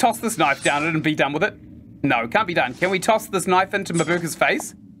 Can we just toss this knife down it and be done with it? No, can't be done. Can we toss this knife into Mabuka's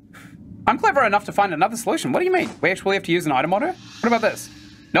face? I'm clever enough to find another solution. What do you mean? We actually have to use an item on her? What about this?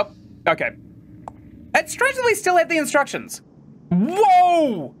 Nope. Okay. It strangely still had the instructions.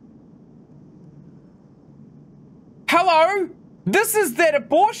 Whoa! Hello? This is that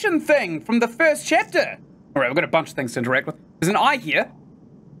abortion thing from the first chapter. All right, we've got a bunch of things to interact with. There's an eye here.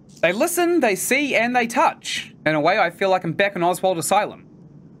 They listen, they see, and they touch. In a way, I feel like I'm back in Oswald Asylum.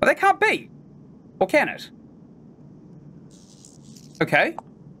 But that can't be. Or can it? Okay.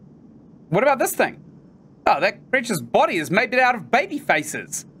 What about this thing? Oh, that creature's body is made out of baby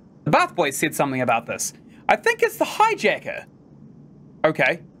faces. The bath boy said something about this. I think it's the hijacker.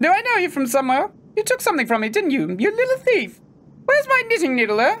 Okay. Do I know you from somewhere? You took something from me, didn't you? You little thief. Where's my knitting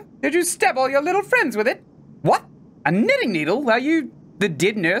needle, Did you stab all your little friends with it? What? A knitting needle? Are you the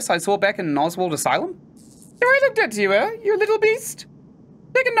dead nurse I saw back in Oswald Asylum? So I looked at you, you little beast.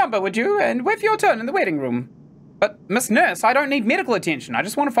 Take a number, would you, and wait for your turn in the waiting room. But, Miss Nurse, I don't need medical attention. I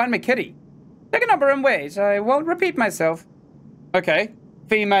just want to find my kitty. Take a number and wait. I won't repeat myself. Okay.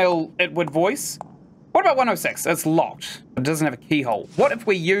 Female Itwood voice. What about 106? It's locked. It doesn't have a keyhole. What if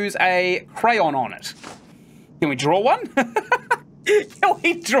we use a crayon on it? Can we draw one? Can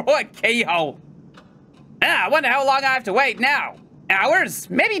we draw a keyhole? I wonder how long I have to wait now. Hours?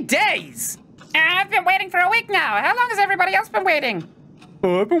 Maybe days. I've been waiting for a week now. How long has everybody else been waiting?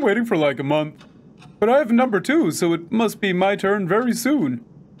 Oh, I've been waiting for like a month. But I have number 2, so it must be my turn very soon.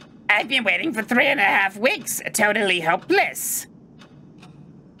 I've been waiting for 3.5 weeks. Totally hopeless.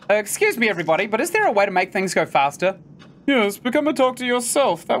 Excuse me, everybody, but is there a way to make things go faster? Yes, become a doctor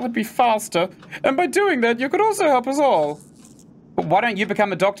yourself. That would be faster. And by doing that, you could also help us all. But why don't you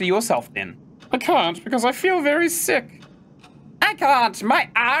become a doctor yourself, then? I can't, because I feel very sick. I can't. My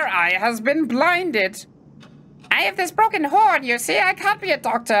eye has been blinded. I have this broken horn, you see. I can't be a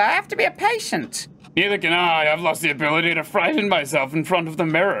doctor. I have to be a patient. Neither can I. I've lost the ability to frighten myself in front of the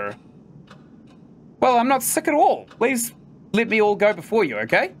mirror. Well, I'm not sick at all. Please let me all go before you,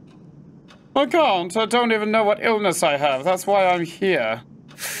 okay? I can't. I don't even know what illness I have. That's why I'm here.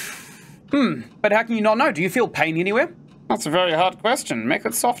 But how can you not know? Do you feel pain anywhere? That's a very hard question. Make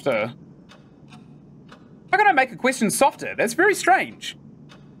it softer. How can I make a question softer? That's very strange.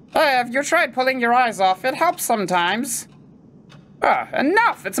 Have you tried pulling your eyes off? It helps sometimes.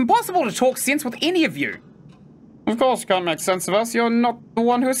 Enough! It's impossible to talk sense with any of you. Of course you can't make sense of us. You're not the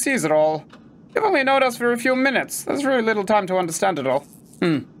one who sees it all. You've only known us for a few minutes. There's very little time to understand it all.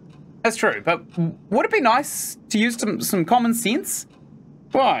 That's true, but would it be nice to use some common sense?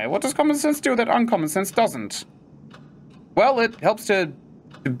 Why? What does common sense do that uncommon sense doesn't? Well, it helps to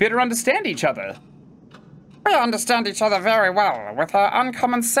better understand each other. We understand each other very well, with our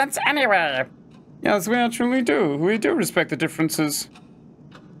uncommon sense anyway. Yes, we actually do. We do respect the differences.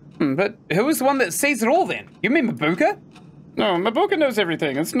 But who is the one that sees it all, then? You mean Mabuka? No, Mabuka knows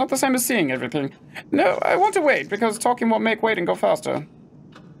everything. It's not the same as seeing everything. No, I want to wait, because talking won't make waiting go faster.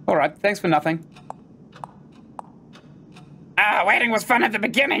 Alright, thanks for nothing. Waiting was fun at the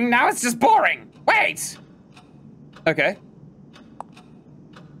beginning, now it's just boring. Wait! Okay.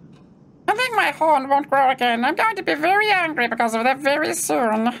 I think my horn won't grow again. I'm going to be very angry because of that very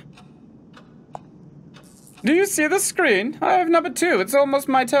soon. Do you see the screen? I have number 2. It's almost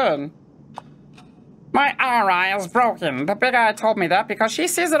my turn. My eye is broken. The big eye told me that because she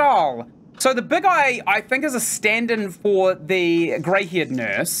sees it all. So the big eye, I think, is a stand-in for the grey-haired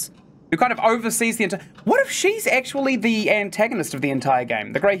nurse who kind of oversees the entire... What if she's actually the antagonist of the entire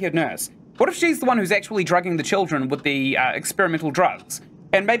game, the grey-haired nurse? What if she's the one who's actually drugging the children with the experimental drugs?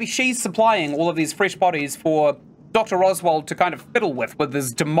 And maybe she's supplying all of these fresh bodies for Dr. Oswald to kind of fiddle with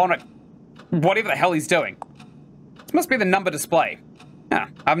his demonic... whatever the hell he's doing. This must be the number display. I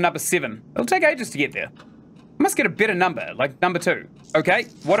have number 7. It'll take ages to get there. I must get a better number, like number 2. Okay,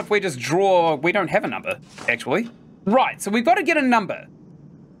 what if we just draw... We don't have a number, actually. Right, so we've got to get a number.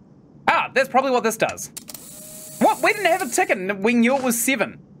 That's probably what this does. What? We didn't have a ticket and we knew it was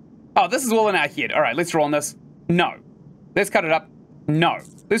 7. Oh, this is all in our head. All right, let's draw on this. No. Let's cut it up. No.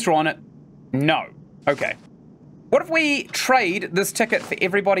 Let's draw on it. No. Okay. What if we trade this ticket for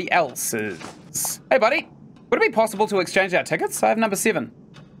everybody else's? Hey, buddy. Would it be possible to exchange our tickets? I have number 7.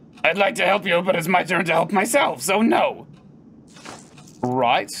 I'd like to help you, but it's my turn to help myself, so no.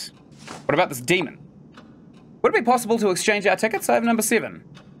 Right. What about this demon? Would it be possible to exchange our tickets? I have number 7.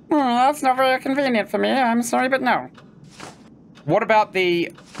 That's not very convenient for me. I'm sorry, but no. What about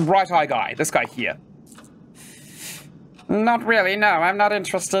the right eye guy? This guy here. Not really, no. I'm not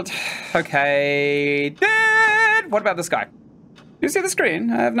interested. Okay. Then what about this guy? Do you see the screen?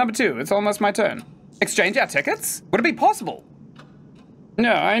 I have number 2. It's almost my turn. Exchange our tickets? Would it be possible?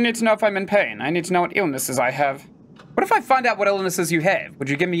 No, I need to know if I'm in pain. I need to know what illnesses I have. What if I find out what illnesses you have? Would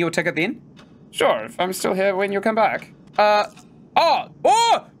you give me your ticket then? Sure, if I'm still here when you come back.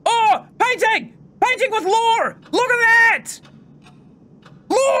 Painting! Painting with lore! Look at that!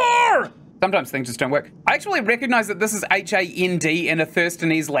 Lore! Sometimes things just don't work. I actually recognize that this is H-A-N-D in a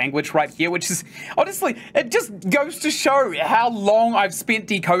Thurstonese language right here, which is, honestly, it just goes to show how long I've spent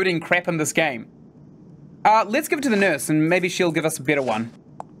decoding crap in this game. Let's give it to the nurse, and maybe she'll give us a better one.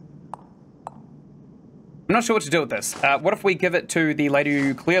 I'm not sure what to do with this. What if we give it to the lady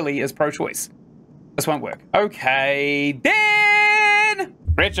who clearly is pro-choice? This won't work. Okay, then!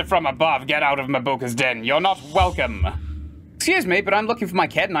 Creature from above, get out of Mabuka's den. You're not welcome. Excuse me, but I'm looking for my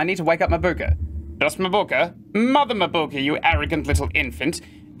cat and I need to wake up Mabuka. Just Mabuka? Mother Mabuka, you arrogant little infant.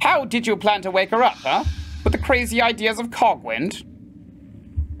 How did you plan to wake her up, huh? With the crazy ideas of Cogwind?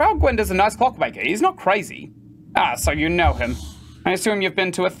 Cogwind is a nice clockmaker. He's not crazy. Ah, so you know him. I assume you've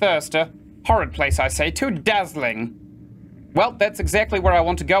been to a thirster. Horrid place, I say. Too dazzling. Well, that's exactly where I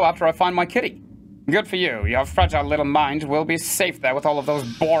want to go after I find my kitty. Good for you. Your fragile little mind will be safe there with all of those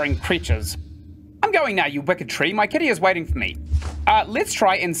boring creatures. I'm going now, you wicked tree. My kitty is waiting for me. Let's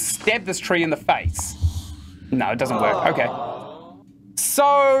try and stab this tree in the face. No, it doesn't work. Okay.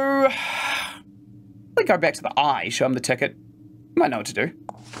 So... we go back to the eye, show him the ticket. Might know what to do.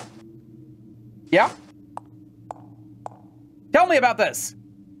 Yeah? Tell me about this.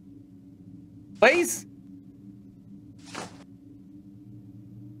 Please?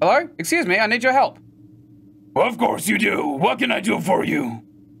 Hello? Excuse me, I need your help. Of course you do. What can I do for you?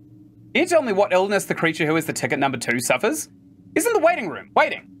 Can you tell me what illness the creature who is the ticket number 2 suffers? He's in the waiting room,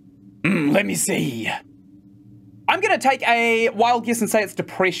 waiting. Let me see. I'm gonna take a wild guess and say it's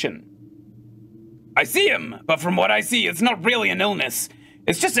depression. I see him, but from what I see, it's not really an illness.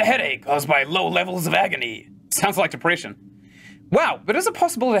 It's just a headache caused by low levels of agony. Sounds like depression. Wow, but is it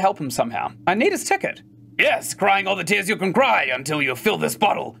possible to help him somehow? I need his ticket. Yes, crying all the tears you can cry until you fill this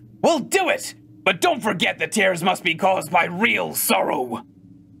bottle. We'll do it! But don't forget the tears must be caused by real sorrow.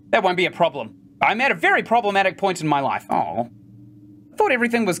 That won't be a problem. I'm at a very problematic point in my life. Oh. I thought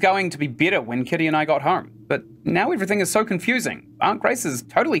everything was going to be better when Kitty and I got home, but now everything is so confusing. Aunt Grace is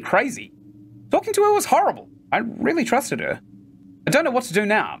totally crazy. Talking to her was horrible. I really trusted her. I don't know what to do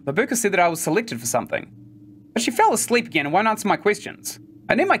now. Babuka said that I was selected for something. But she fell asleep again and won't answer my questions.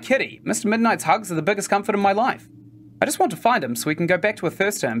 I need my kitty. Mr. Midnight's hugs are the biggest comfort in my life. I just want to find him so we can go back to a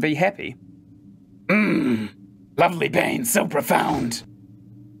Thursday and be happy. Lovely pain, so profound.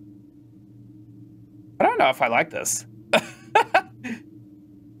 I don't know if I like this. I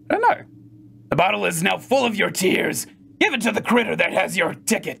don't know. The bottle is now full of your tears. Give it to the critter that has your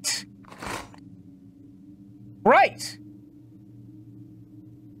ticket. Great.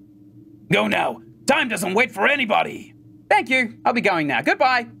 Go now. Time doesn't wait for anybody. Thank you. I'll be going now.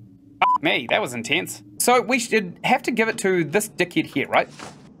 Goodbye. Oh, me, that was intense. So we should have to give it to this dickhead here, right?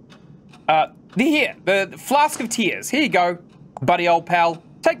 The flask of tears. Here you go, buddy old pal.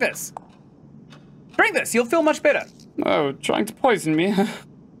 Take this. Drink this. You'll feel much better. Oh, trying to poison me.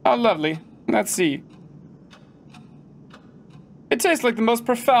 How lovely. Let's see. It tastes like the most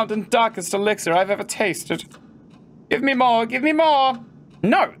profound and darkest elixir I've ever tasted. Give me more, give me more.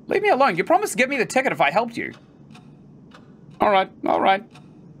 No, leave me alone. You promised to give me the ticket if I helped you. All right.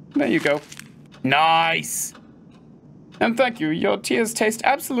 There you go. Nice. And thank you. Your tears taste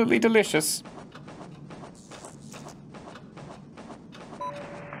absolutely delicious.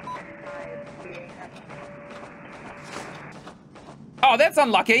 Oh, that's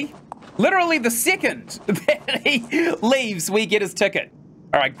unlucky. Literally the second that he leaves, we get his ticket.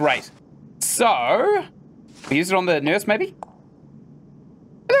 All right, great. So, we use it on the nurse, maybe?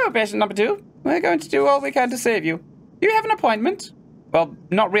 Hello, patient number 2. We're going to do all we can to save you. Do you have an appointment? Well,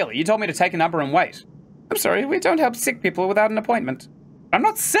 not really. You told me to take a number and wait. I'm sorry, we don't help sick people without an appointment. I'm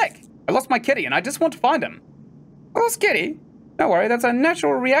not sick. I lost my kitty and I just want to find him. Lost kitty? Don't worry, that's a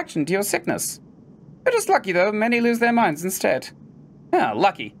natural reaction to your sickness. You're just lucky, though. Many lose their minds instead. Ah,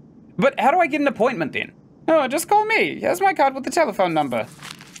 lucky. But how do I get an appointment then? Oh, just call me. Here's my card with the telephone number.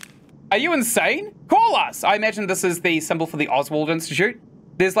 Are you insane? Call us! I imagine this is the symbol for the Oswald Institute.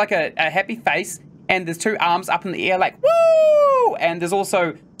 There's like a happy face, and there's 2 arms up in the air like, woo! And there's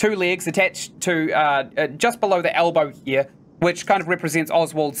also 2 legs attached to just below the elbow here, which kind of represents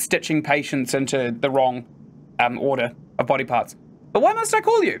Oswald stitching patients into the wrong order of body parts. But why must I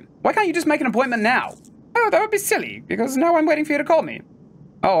call you? Why can't you just make an appointment now? Oh, that would be silly, because now I'm waiting for you to call me.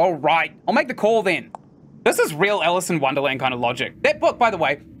 Oh, all right. I'll make the call then. This is real Alice in Wonderland kind of logic. That book, by the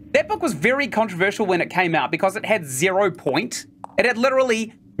way, that book was very controversial when it came out because it had 0 point. It had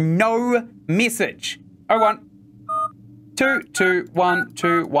literally no message. 01 221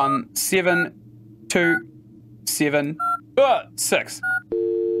 217 27 6.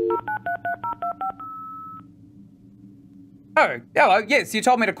 Oh, hello. Yes, you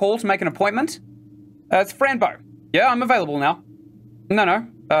told me to call to make an appointment. It's Fran Bow. Yeah, I'm available now. No.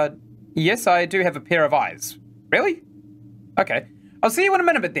 Yes, I do have a pair of eyes. Really? Okay. I'll see you in a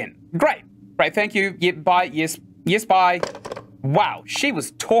minute then. Great, thank you. Yeah, bye, yes, bye. Wow, she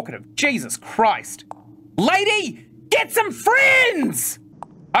was talkative. Jesus Christ. Lady, get some friends!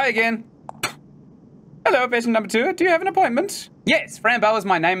 Hi again. Hello, patient number 2. Do you have an appointment? Yes, Fran Bow is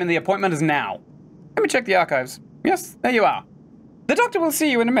my name and the appointment is now. Let me check the archives. Yes, there you are. The doctor will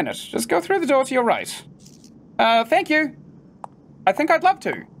see you in a minute. Just go through the door to your right. Thank you. I think I'd love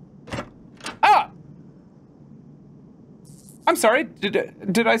to. Ah! I'm sorry,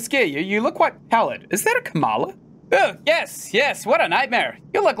 did I scare you? You look quite pallid. Is that a Kamala? Oh, yes, what a nightmare.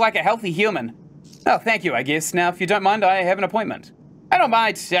 You look like a healthy human. Oh, thank you, I guess. Now, if you don't mind, I have an appointment. I don't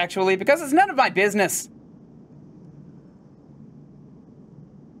mind, actually, because it's none of my business.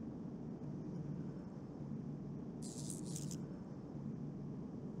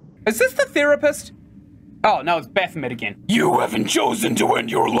 Is this the therapist? Oh, no, it's Baphomet again. You haven't chosen to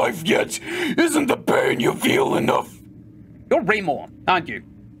end your life yet. Isn't the pain you feel enough? You're Remor, aren't you?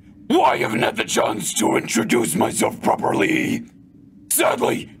 Why haven't had the chance to introduce myself properly?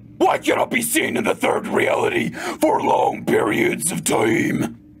 Sadly, why cannot be seen in the third reality for long periods of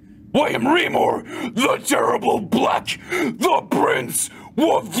time? I am Remor, the terrible black, the prince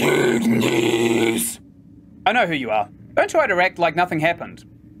of darkness. I know who you are. Don't try to act like nothing happened.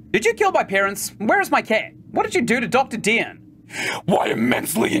 Did you kill my parents? Where is my cat? What did you do to Dr. Dean? I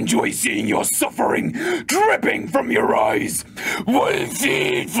immensely enjoy seeing your suffering dripping from your eyes. I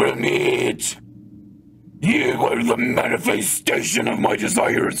feed from it. You are the manifestation of my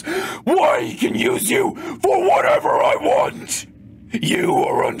desires. I can use you for whatever I want. You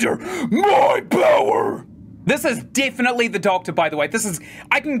are under my power. This is definitely the doctor, by the way.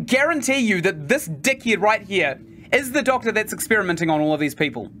 I can guarantee you that this dickhead right here is the doctor that's experimenting on all of these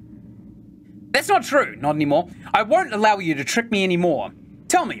people. That's not true. Not anymore. I won't allow you to trick me anymore.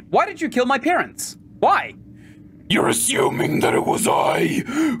 Tell me, why did you kill my parents? Why? You're assuming that it was I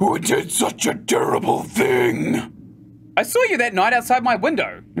who did such a terrible thing. I saw you that night outside my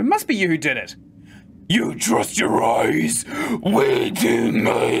window. It must be you who did it. You trust your eyes way too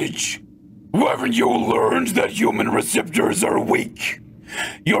much. Haven't you learned that human receptors are weak?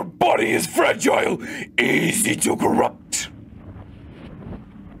 Your body is fragile, easy to corrupt.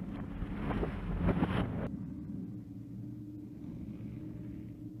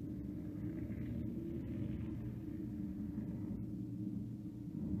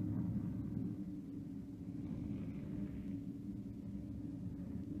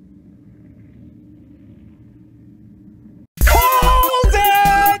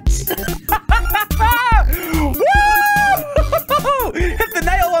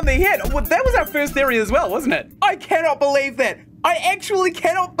 Well, that was our first theory as well, wasn't it? I cannot believe that. I actually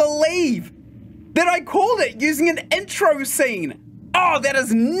cannot believe that I called it using an intro scene. Oh, that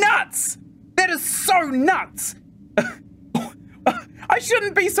is nuts. That is so nuts. I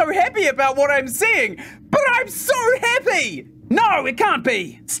shouldn't be so happy about what I'm seeing, but I'm so happy. No, it can't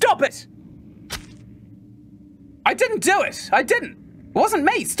be. Stop it. I didn't do it. I didn't. It wasn't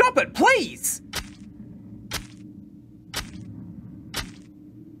me. Stop it, please.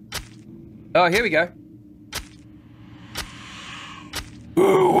 Oh, here we go.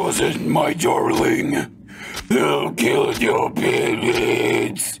 Who was it, my darling? Who killed your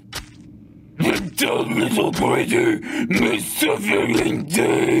parents? The little brother must suffer and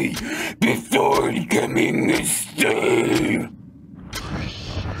die before becoming a star.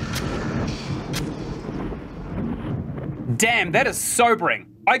 Damn, that is sobering.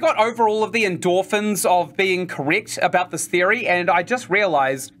 I got over all of the endorphins of being correct about this theory, and I just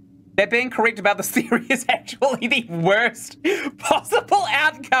realized that being correct about this theory is actually the worst possible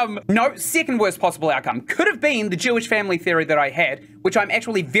outcome. No, second worst possible outcome. Could have been the Jewish family theory that I had, which I'm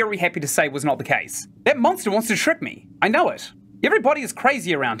actually very happy to say was not the case. That monster wants to trick me. I know it. Everybody is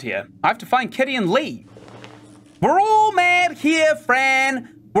crazy around here. I have to find Kitty and Lee. We're all mad here, Fran.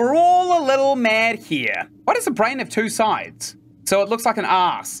 We're all a little mad here. Why does the brain have two sides? So it looks like an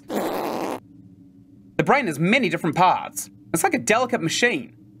arse. The brain has many different parts. It's like a delicate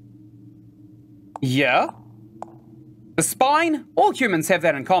machine. Yeah? The spine? All humans have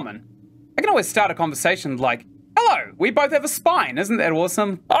that in common. I can always start a conversation like, hello, we both have a spine, isn't that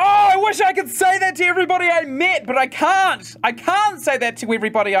awesome? Oh, I wish I could say that to everybody I met, but I can't. I can't say that to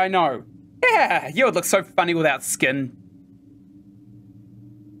everybody I know. Yeah, you would look so funny without skin.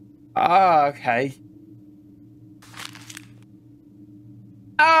 Ah, okay.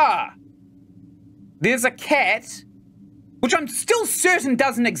 Ah! There's a cat, which I'm still certain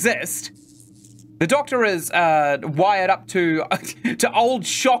doesn't exist. The doctor is wired up to old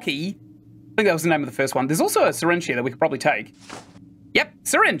Shocky. I think that was the name of the first one. There's also a syringe here that we could probably take. Yep,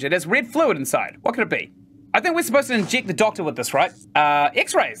 syringe. It has red fluid inside. What could it be? I think we're supposed to inject the doctor with this, right?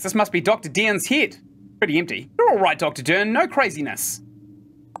 X-rays. This must be Dr. Dean's head. Pretty empty. You're all right, Dr. Dern. No craziness.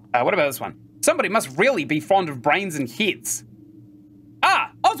 What about this one? Somebody must really be fond of brains and heads.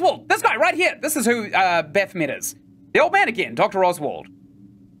 Ah, Oswald. This guy right here. This is who Baphomet is. The old man again, Dr. Oswald.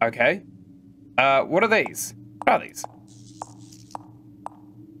 Okay. What are these? What are these?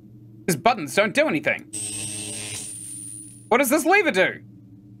 These buttons don't do anything. What does this lever do?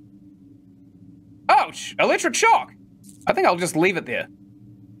 Oh, electric shock. I think I'll just leave it there.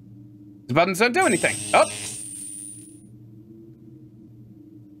 These buttons don't do anything. Oh.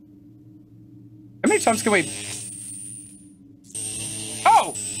 How many times can we...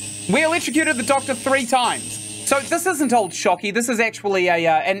 Oh! We electrocuted the doctor 3 times. So this isn't old Shocky. This is actually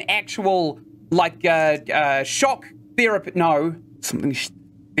an actual... like shock therapy. No, something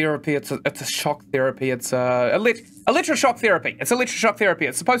therapy. It's a shock therapy. It's electroshock therapy. It's electroshock therapy.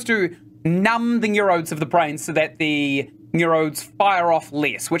 It's supposed to numb the neurons of the brain so that the neurons fire off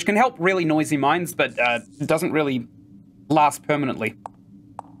less, which can help really noisy minds, but doesn't really last permanently.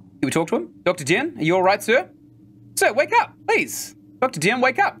 Can we talk to him? Dr. Jen, are you all right, sir? Sir, wake up, please. Dr. Dean,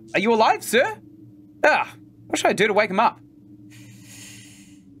 wake up. Are you alive, sir? Ah, what should I do to wake him up?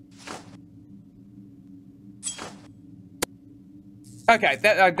 Okay,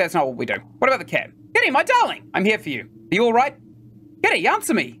 that's not what we do. What about the cat? Kitty, my darling, I'm here for you. Are you all right? Kitty,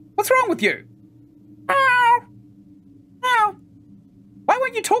 answer me. What's wrong with you? Ow. Ow. Why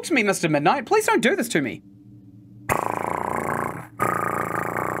won't you talk to me, Mr. Midnight? Please don't do this to me.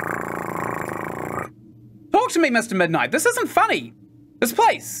 Talk to me, Mr. Midnight. This isn't funny. This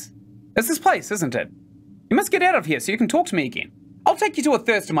place. It's this place, isn't it? You must get out of here so you can talk to me again. I'll take you to a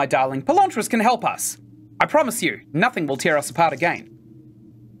thirster, my darling. Pelantris can help us. I promise you, nothing will tear us apart again.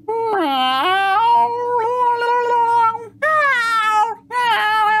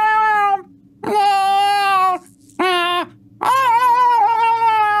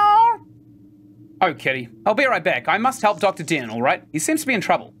 Oh, Kitty. I'll be right back. I must help Dr. Den, all right? He seems to be in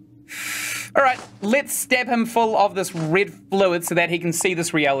trouble. All right, let's stab him full of this red fluid so that he can see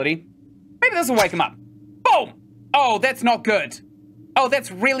this reality. Maybe this will wake him up. Boom! Oh, that's not good. Oh,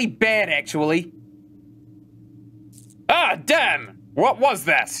 that's really bad, actually. Ah, damn! What was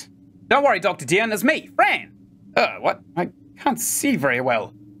that? Don't worry, Dr. Den, it's me, Fran. What? I can't see very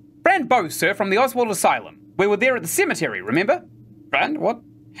well. Fran Bow, sir, from the Oswald Asylum. We were there at the cemetery, remember? Fran, what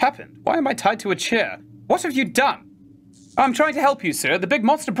happened? Why am I tied to a chair? What have you done? I'm trying to help you, sir. The big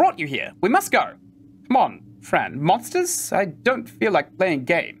monster brought you here. We must go. Come on, Fran. Monsters? I don't feel like playing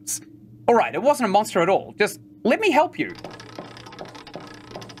games. All right, it wasn't a monster at all. Just let me help you.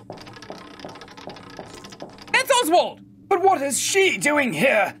 That's Oswald! But what is she doing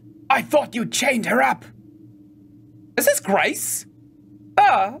here? I thought you chained her up. Is this Grace?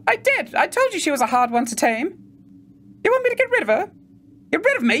 Oh, I did. I told you she was a hard one to tame. You want me to get rid of her? Get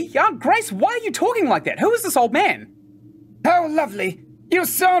rid of me? Aunt Grace, why are you talking like that? Who is this old man? How lovely. You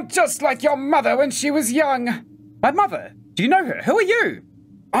sound just like your mother when she was young. My mother? Do you know her? Who are you?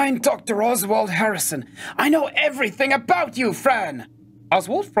 I'm Dr. Oswald Harrison. I know everything about you, Fran.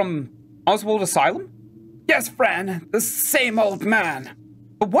 Oswald from Oswald Asylum? Yes, Fran, the same old man.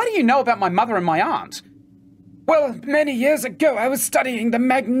 But what do you know about my mother and my aunt? Well, many years ago, I was studying the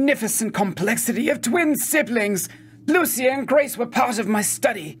magnificent complexity of twin siblings. Lucy and Grace were part of my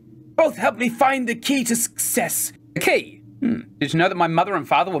study. Both helped me find the key to success. The key? Did you know that my mother and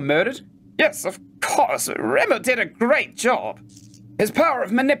father were murdered? Yes, of course. Remo did a great job. His power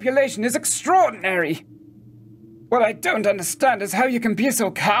of manipulation is extraordinary. What I don't understand is how you can be so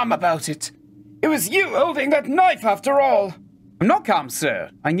calm about it. It was you holding that knife after all. I'm not calm,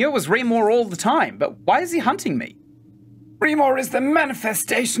 sir. I knew it was Remor all the time, but why is he hunting me? Remor is the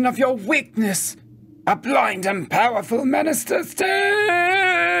manifestation of your weakness. A blind and powerful manifestation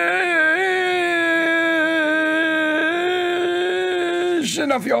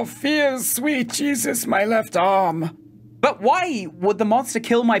of your fears, sweet Jesus, my left arm. But why would the monster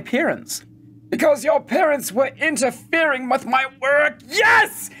kill my parents? Because your parents were interfering with my work.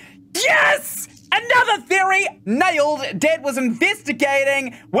 Yes! Yes! Another theory nailed. Dad was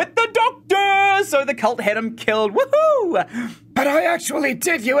investigating with the doctor, so the cult had him killed. Woohoo! But I actually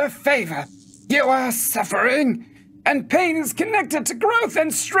did you a favor. You are suffering, and pain is connected to growth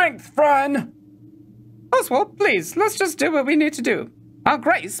and strength, Fran. Oswald, please, let's just do what we need to do. Aunt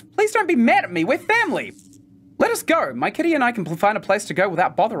Grace, please don't be mad at me. We're family. Let us go. My kitty and I can find a place to go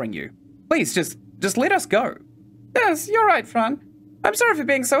without bothering you. Please, just let us go. Yes, you're right, Fran. I'm sorry for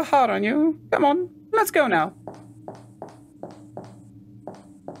being so hard on you. Come on, let's go now.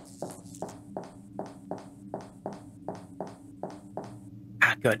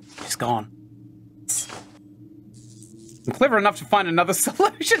 Ah, good. She's gone. I'm clever enough to find another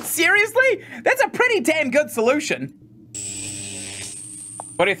solution. Seriously? That's a pretty damn good solution.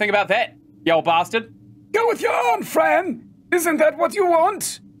 What do you think about that, you old bastard? Go with your aunt, Fran. Isn't that what you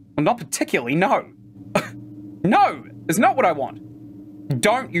want? Well, not particularly, no. No, it's not what I want.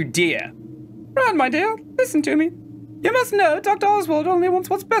 Don't you dare. Fran, my dear, listen to me. You must know Dr. Oswald only wants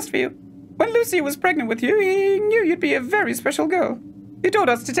what's best for you. When Lucy was pregnant with you, he knew you'd be a very special girl. He told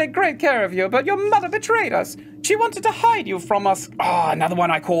us to take great care of you, but your mother betrayed us. She wanted to hide you from us. Ah, another one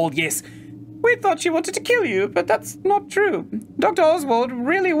I called, yes. We thought she wanted to kill you, but that's not true. Dr. Oswald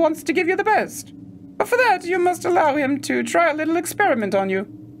really wants to give you the best. But for that, you must allow him to try a little experiment on you.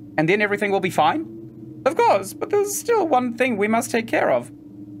 And then everything will be fine? Of course, but there's still one thing we must take care of.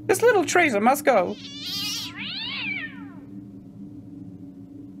 This little traitor must go.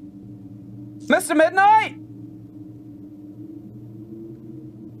 Mr. Midnight!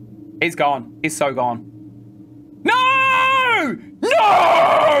 He's gone. He's so gone. No!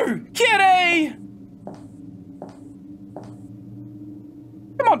 No! Kitty!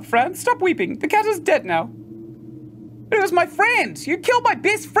 Come on, Fran. Stop weeping. The cat is dead now. was my friend. You killed my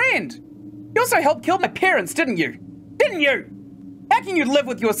best friend. You also helped kill my parents, didn't you? Didn't you? How can you live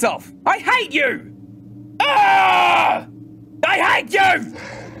with yourself? I hate you. Ah! I hate you!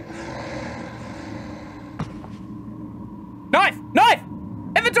 Knife! Knife!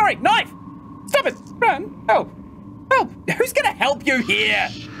 Inventory! Knife! Stop it! Run! Help! Help! Who's gonna help you here?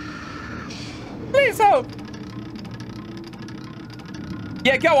 Please help!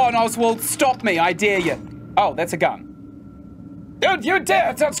 Yeah, go on, Oswald. Stop me, I dare you. Oh, that's a gun. Don't you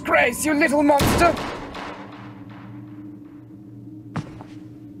dare touch Grace, you little monster!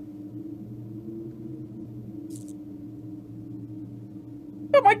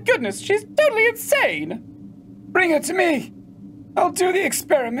 Oh my goodness, she's totally insane! Bring her to me. I'll do the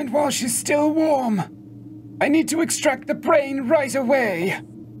experiment while she's still warm. I need to extract the brain right away.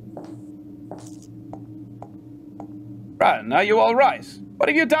 Fran, are you all right? What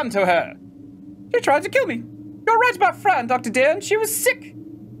have you done to her? She tried to kill me. You're right about Fran, Dr. Dean. She was sick.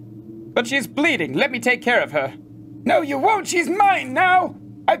 But she's bleeding. Let me take care of her. No, you won't. She's mine now.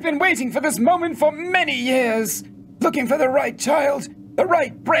 I've been waiting for this moment for many years. Looking for the right child, the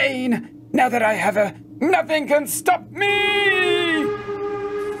right brain. Now that I have her, nothing can stop me!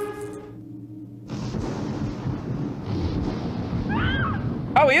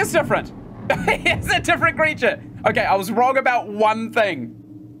 Oh, he is different. He's a different creature. Okay, I was wrong about one thing.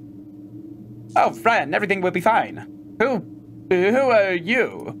 Oh, Fran, everything will be fine. Who are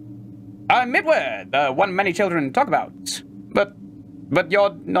you? I'm Midward, the one many children talk about. But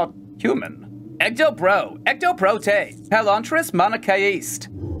you're not human. Ectoprote, Palantris monochaist.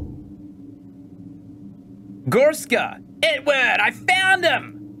 Gorska, Edward, I found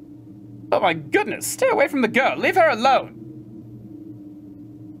him! Oh my goodness, stay away from the girl, leave her alone.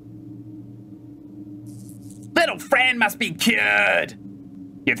 Little Fran must be cured.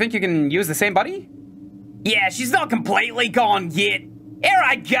 You think you can use the same body? Yeah, she's not completely gone yet. Here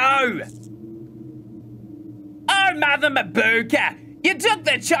I go. Oh, Mother Mabuka, you took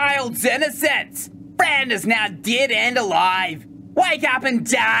the child's innocence. Fran is now dead and alive. Wake up in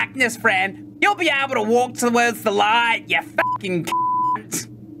darkness, Fran. You'll be able to walk towards the light, you fucking cunt.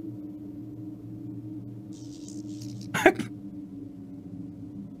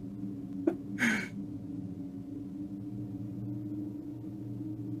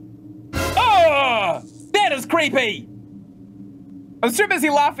 Oh, that is creepy. I was too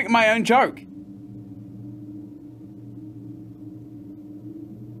busy laughing at my own joke.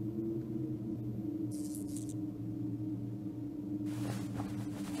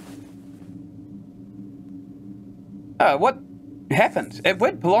 What happened?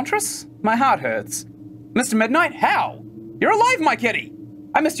 Edward, Palantris? My heart hurts. Mr. Midnight, how? You're alive, my kitty!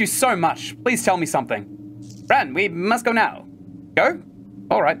 I missed you so much. Please tell me something. Fran, we must go now. Go?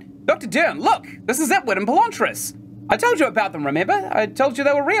 Alright. Dr. Dern, look! This is Edward and Palantris. I told you about them, remember? I told you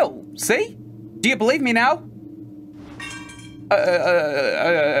they were real. See? Do you believe me now?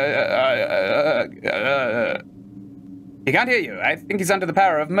 He can't hear you. I think he's under the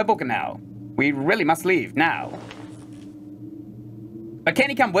power of Mabuka now. We really must leave now. But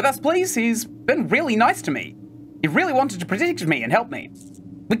can he come with us, please? He's been really nice to me. He really wanted to protect me and help me.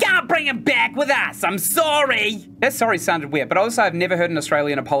 We can't bring him back with us, I'm sorry. That sorry sounded weird, but also I've never heard an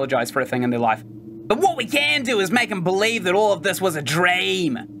Australian apologize for a thing in their life. But what we can do is make him believe that all of this was a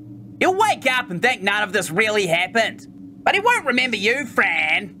dream. He'll wake up and think none of this really happened. But he won't remember you,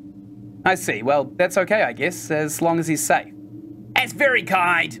 Fran. I see. Well, that's okay, I guess, as long as he's safe. That's very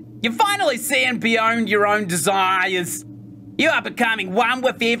kind. You're finally seeing beyond your own desires. You are becoming one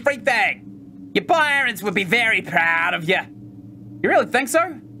with everything. Your parents would be very proud of you. You really think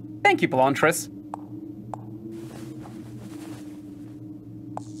so? Thank you, Palantris.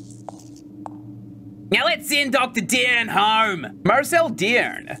 Now let's send Dr. Deern home. Marcel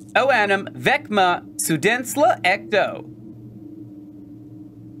Deern, Oanum Vecma Sudensla Ecto.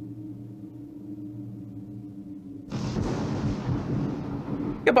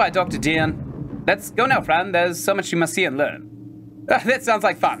 Goodbye, Dr. Deern. Let's go now, Fran. There's so much you must see and learn. That sounds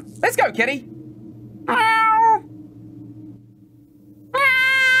like fun. Let's go, kitty. Meow.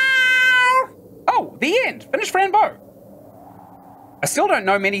 Meow. Oh, the end. Finish Fran Bow. I still don't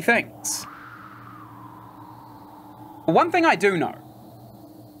know many things. One thing I do know.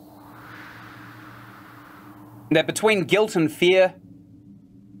 That between guilt and fear,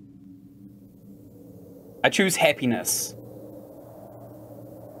 I choose happiness.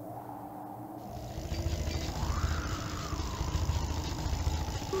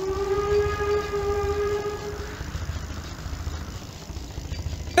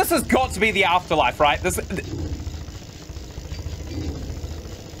 This has got to be the afterlife, right?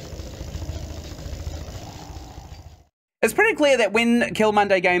 It's pretty clear that when Kill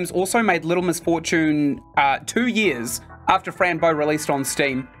Monday Games also made Little Misfortune 2 years after Fran Bow released on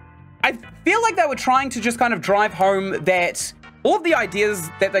Steam, I feel like they were trying to just kind of drive home that all of the ideas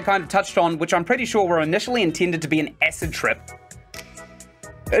that they kind of touched on, which I'm pretty sure were initially intended to be an acid trip,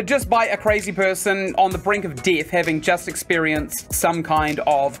 just by a crazy person on the brink of death having just experienced some kind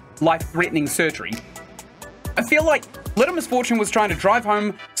of life-threatening surgery. I feel like Little Misfortune was trying to drive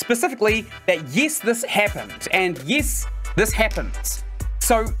home specifically that yes, this happened, and yes, this happens.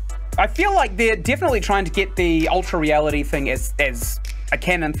 So I feel like they're definitely trying to get the ultra reality thing as a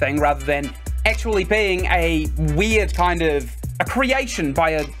canon thing rather than actually being a weird kind of a creation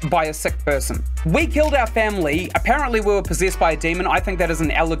by a sick person. We killed our family. Apparently we were possessed by a demon. I think that is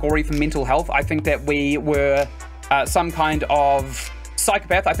an allegory for mental health. I think that we were some kind of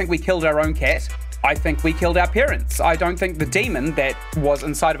psychopath. I think we killed our own cat. I think we killed our parents. I don't think the demon that was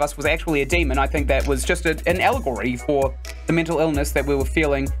inside of us was actually a demon. I think that was just an allegory for the mental illness that we were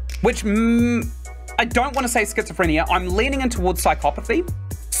feeling, which I don't want to say schizophrenia. I'm leaning in towards psychopathy,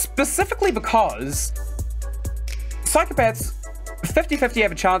 specifically because psychopaths 50-50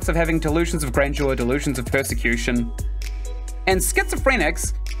 have a chance of having delusions of grandeur, delusions of persecution, and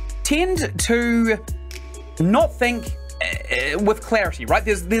schizophrenics tend to not think with clarity, right?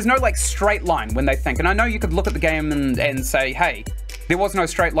 There's no like straight line when they think. And I know you could look at the game and say, hey, there was no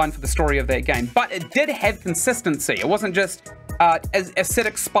straight line for the story of that game, but it did have consistency. It wasn't just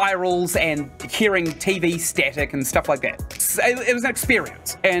acidic spirals and hearing TV static and stuff like that. It was an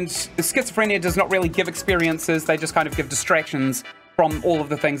experience, and schizophrenia does not really give experiences. They just kind of give distractions from all of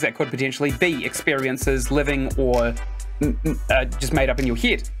the things that could potentially be experiences, living or just made up in your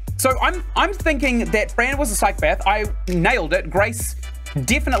head. So I'm thinking that Fran was a psychopath. I nailed it. Grace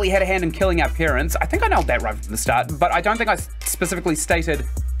definitely had a hand in killing our parents. I think I nailed that right from the start, but I don't think I specifically stated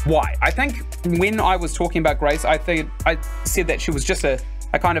why. I think when I was talking about Grace, I said that she was just a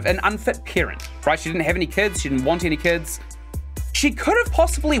kind of an unfit parent, right? She didn't have any kids. She didn't want any kids. She could have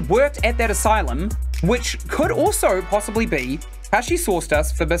possibly worked at that asylum, which could also possibly be how she sourced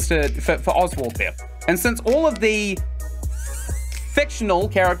us for Oswald there. And since all of the fictional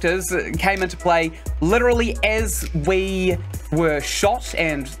characters came into play literally as we were shot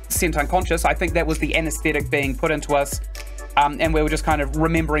and sent unconscious, I think that was the anesthetic being put into us, and we were just kind of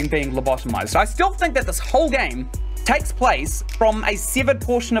remembering being lobotomized. I still think that this whole game takes place from a severed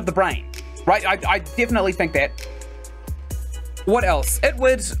portion of the brain, right? I definitely think that. What else?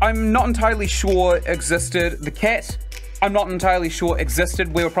 Itward, I'm not entirely sure existed. The cat, I'm not entirely sure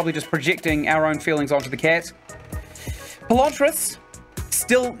existed. We were probably just projecting our own feelings onto the cat. Pelantris,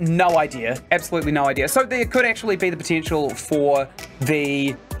 still no idea. Absolutely no idea. So there could actually be the potential for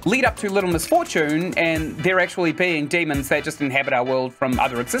the lead up to Little Misfortune and there actually being demons that just inhabit our world from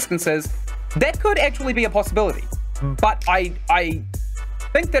other existences. That could actually be a possibility. But I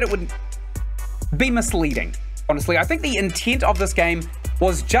think that it would be misleading, honestly. I think the intent of this game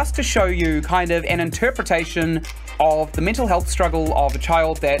was just to show you kind of an interpretation of the mental health struggle of a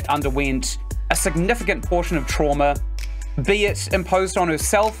child that underwent a significant portion of trauma, be it imposed on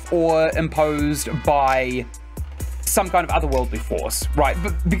herself or imposed by some kind of otherworldly force, right?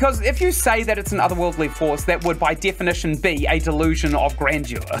 Because if you say that it's an otherworldly force, that would by definition be a delusion of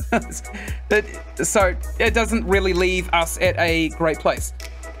grandeur. So it doesn't really leave us at a great place.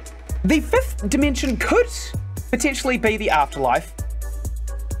 The fifth dimension could potentially be the afterlife,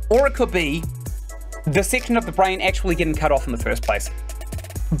 or it could be the section of the brain actually getting cut off in the first place.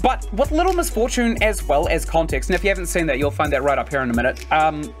 But with Little Misfortune as well as context, and if you haven't seen that, you'll find that right up here in a minute,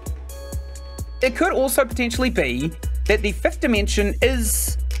 it could also potentially be that the fifth dimension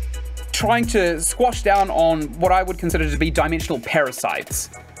is trying to squash down on what I would consider to be dimensional parasites.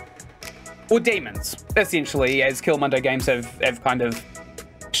 Or demons, essentially, as Kill Monday Games have kind of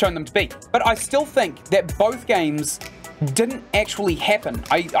shown them to be. But I still think that both games didn't actually happen.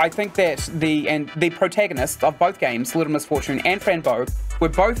 I think that the protagonists of both games, Little Misfortune and Fran Bow, were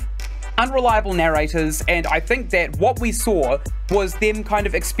both unreliable narrators, and I think that what we saw was them kind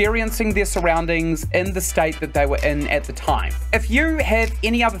of experiencing their surroundings in the state that they were in at the time. If you have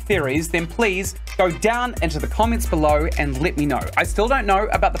any other theories, then please go down into the comments below and let me know. I still don't know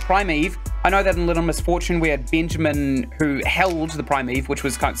about the Primeval. I know that in Little Misfortune we had Benjamin who held the Primeval, which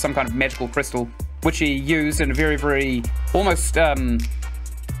was some kind of magical crystal, which he used in a very, very almost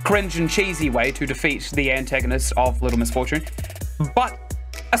cringe and cheesy way to defeat the antagonist of Little Misfortune. But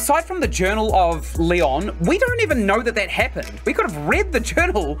aside from the Journal of Leon, we don't even know that that happened. We could have read the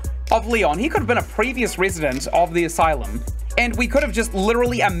Journal of Leon. He could have been a previous resident of the asylum, and we could have just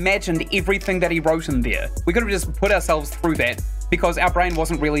literally imagined everything that he wrote in there. We could have just put ourselves through that because our brain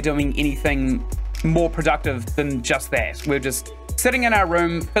wasn't really doing anything more productive than just that. We're just sitting in our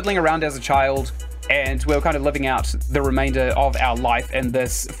room, fiddling around as a child, and we're kind of living out the remainder of our life in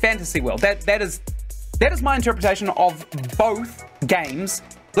this fantasy world. That is my interpretation of both games.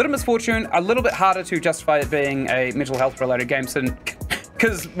 Little Misfortune, a little bit harder to justify it being a mental health related game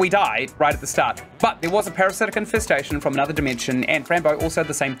because we died right at the start. But there was a parasitic infestation from another dimension, and Fran Bow also had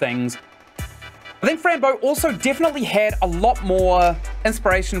the same things. I think Fran Bow also definitely had a lot more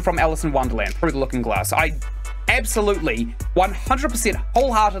inspiration from Alice in Wonderland through the Looking Glass. I absolutely, 100%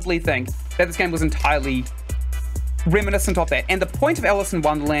 wholeheartedly think that this game was entirely reminiscent of that. And the point of Alice in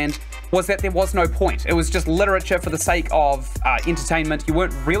Wonderland was that there was no point. It was just literature for the sake of entertainment. You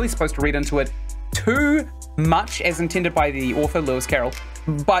weren't really supposed to read into it too much as intended by the author, Lewis Carroll,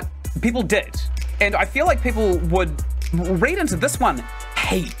 but people did. And I feel like people would read into this one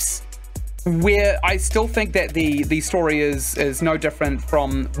heaps, where I still think that the story is no different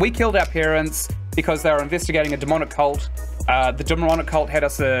from we killed our parents because they were investigating a demonic cult. The demonic cult had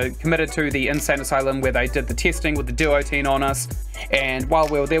us committed to the insane asylum where they did the testing with the duotine on us. And while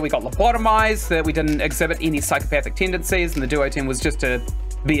we were there, we got lobotomized, that we didn't exhibit any psychopathic tendencies, and the duotine was just to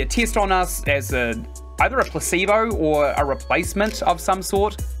be a test on us as either a placebo or a replacement of some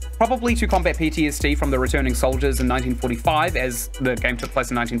sort, probably to combat PTSD from the returning soldiers in 1945, as the game took place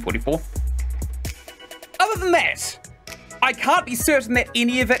in 1944. Other than that, I can't be certain that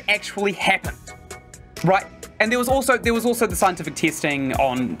any of it actually happened, right? And there was also the scientific testing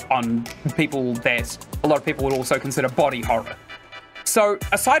on people that a lot of people would also consider body horror. So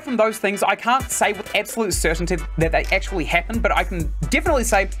aside from those things, I can't say with absolute certainty that they actually happened, but I can definitely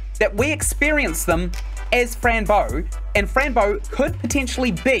say that we experienced them as Fran Bow, and Fran Bow could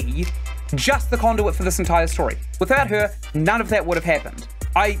potentially be just the conduit for this entire story. Without her, none of that would have happened.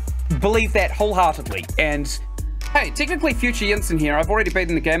 I believe that wholeheartedly. And hey, technically future Ynsin here, I've already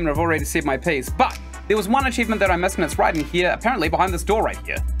beaten the game and I've already said my piece, but there was one achievement that I missed, and it's right in here, apparently behind this door right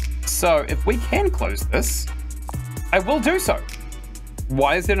here. So if we can close this, I will do so.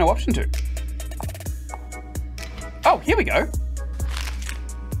 Why is there no option to? Oh, here we go.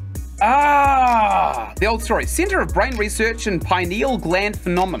 Ah, the old story. Center of Brain Research and Pineal Gland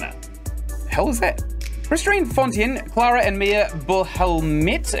Phenomena. The hell is that? Christine Fontaine, Clara and Mia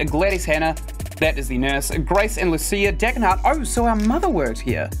Bulhelmet, Gladys Hannah, that is the nurse, Grace and Lucia Dagenhart. Oh, so our mother worked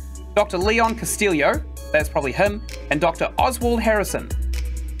here. Dr. Leon Castillo, that's probably him, and Dr. Oswald Harrison.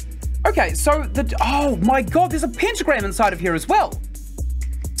 Okay, so oh my god, there's a pentagram inside of here as well.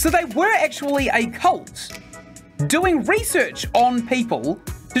 So they were actually a cult doing research on people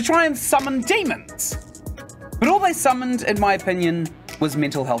to try and summon demons. But all they summoned, in my opinion, was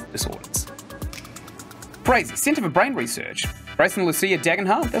mental health disorders. Crazy. Center for Brain Research. Grace and Lucia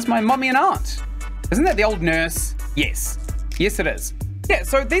Dagenhart, that's my mommy and aunt. Isn't that the old nurse? Yes. Yes, it is. Yeah,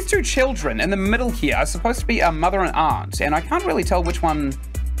 so these two children in the middle here are supposed to be a mother and aunt, and I can't really tell which one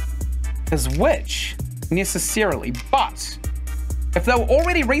is which, necessarily, but if they were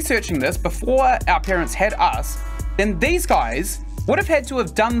already researching this before our parents had us, then these guys would have had to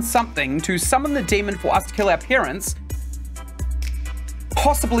have done something to summon the demon for us to kill our parents.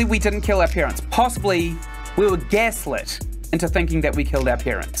 Possibly we didn't kill our parents. Possibly we were gaslit into thinking that we killed our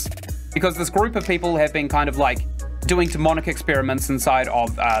parents. Because this group of people have been kind of like doing demonic experiments inside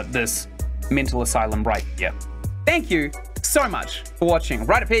of this mental asylum right here. Thank you so much for watching.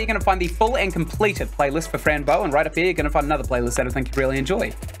 Right up here, you're going to find the full and completed playlist for Fran Bow, and right up here, you're going to find another playlist that I think you really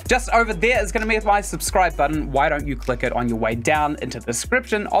enjoy. Just over there is going to be my subscribe button. Why don't you click it on your way down into the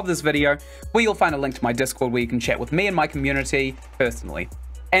description of this video, where you'll find a link to my Discord where you can chat with me and my community personally.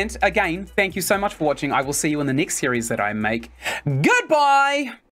 And again, thank you so much for watching. I will see you in the next series that I make. Goodbye!